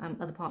about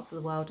other parts of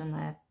the world and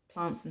their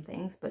plants and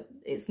things, but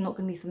it's not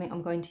going to be something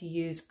I'm going to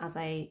use as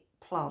a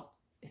plant,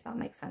 if that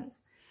makes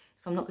sense.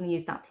 So I'm not going to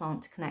use that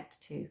plant to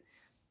connect to,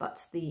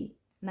 but the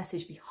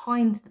message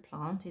behind the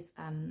plant is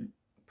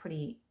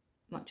pretty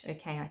much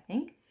okay, I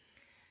think.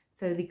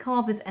 So the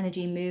carver's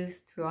energy moves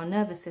through our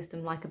nervous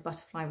system like a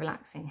butterfly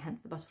relaxing,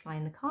 hence the butterfly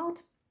in the card.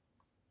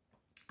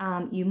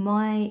 You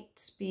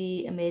might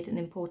be amid an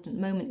important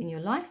moment in your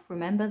life.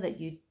 Remember that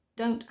you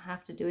don't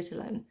have to do it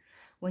alone.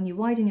 When you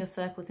widen your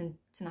circles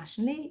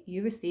internationally,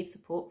 you receive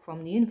support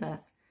from the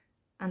universe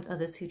and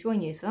others who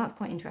join you. So that's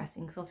quite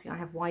interesting, because obviously I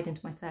have widened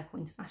my circle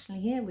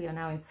internationally here. We are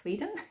now in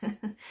Sweden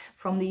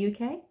from the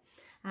UK.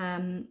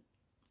 And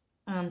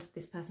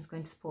this person's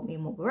going to support me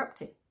in what we're up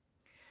to.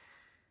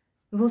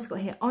 We've also got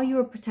here, are you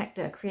a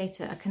protector, a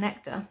creator, a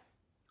connector,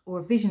 or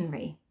a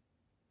visionary?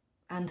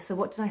 And so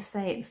what did I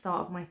say at the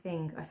start of my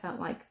thing? I felt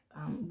like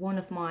one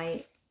of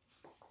my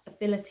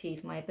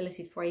abilities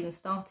before I even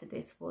started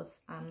this was,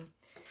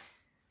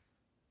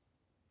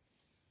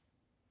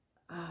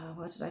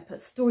 what did I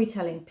put?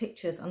 Storytelling,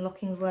 pictures,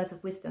 unlocking words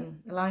of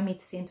wisdom, allowing me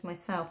to see into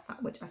myself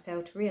that which I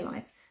failed to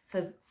realise.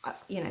 So,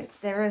 you know,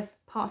 there are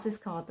parts of this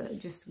card that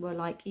just were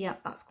like, yeah,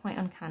 that's quite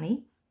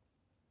uncanny.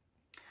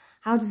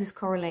 How does this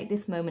correlate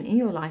this moment in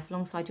your life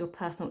alongside your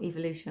personal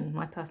evolution?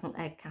 My personal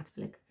egg,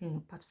 caterpillar,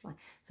 cocoon, butterfly.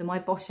 So my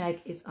Bosch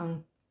egg is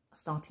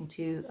starting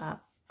to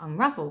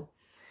unravel.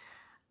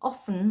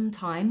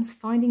 Oftentimes,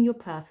 finding your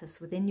purpose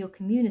within your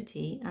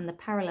community and the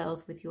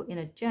parallels with your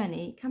inner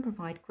journey can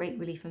provide great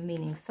relief and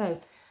meaning.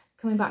 So,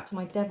 coming back to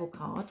my devil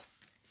card,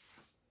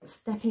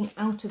 stepping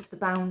out of the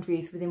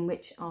boundaries within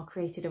which are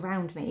created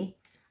around me,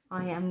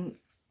 I am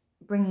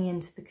bringing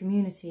into the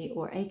community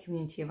or a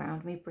community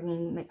around me,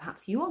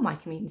 perhaps you are my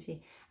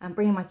community, and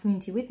bringing my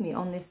community with me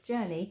on this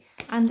journey,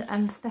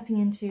 and stepping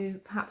into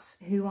perhaps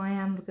who I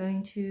am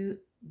going to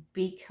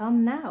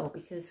become now,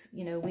 because,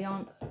 you know, we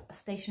aren't a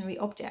stationary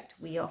object.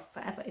 We are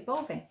forever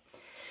evolving.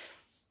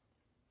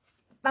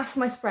 That's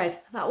my spread.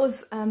 That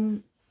was,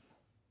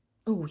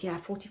 oh yeah,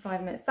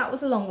 45 minutes. That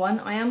was a long one.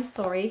 I am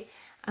sorry.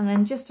 And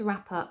then just to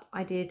wrap up,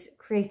 I did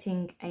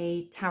creating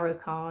a tarot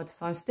card.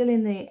 So I'm still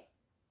in the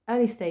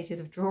early stages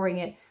of drawing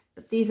it,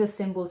 but these are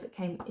symbols that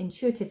came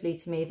intuitively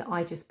to me that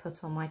I just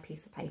put on my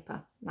piece of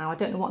paper. Now, I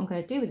don't know what I'm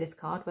going to do with this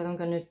card, whether I'm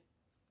going to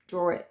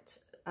draw it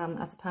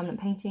as a permanent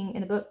painting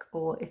in a book,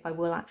 or if I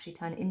will actually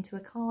turn it into a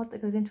card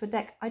that goes into a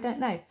deck. I don't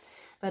know.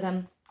 But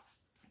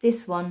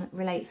this one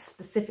relates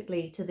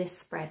specifically to this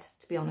spread,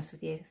 to be honest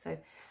with you. So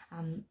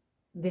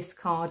this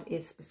card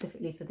is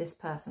specifically for this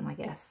person, I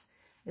guess,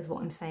 is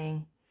what I'm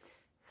saying.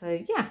 So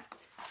yeah,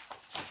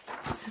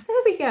 so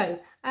there we go.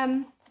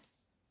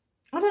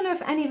 I don't know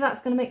if any of that's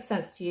going to make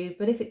sense to you,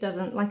 but if it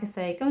doesn't, like I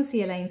say, go and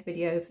see Elaine's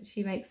videos.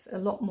 She makes a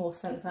lot more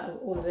sense out of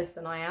all of this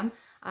than I am.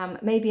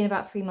 Maybe in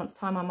about 3 months'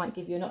 time, I might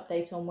give you an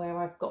update on where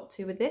I've got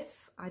to with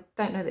this. I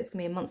don't know that it's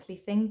going to be a monthly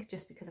thing,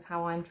 just because of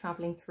how I'm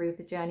travelling through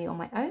the journey on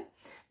my own.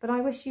 But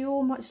I wish you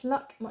all much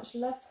luck, much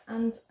love,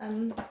 and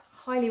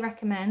highly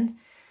recommend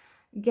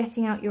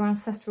getting out your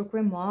ancestral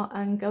grimoire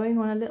and going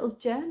on a little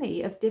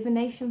journey of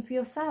divination for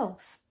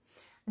yourselves.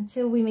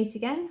 Until we meet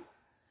again,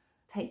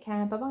 take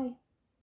care, bye-bye.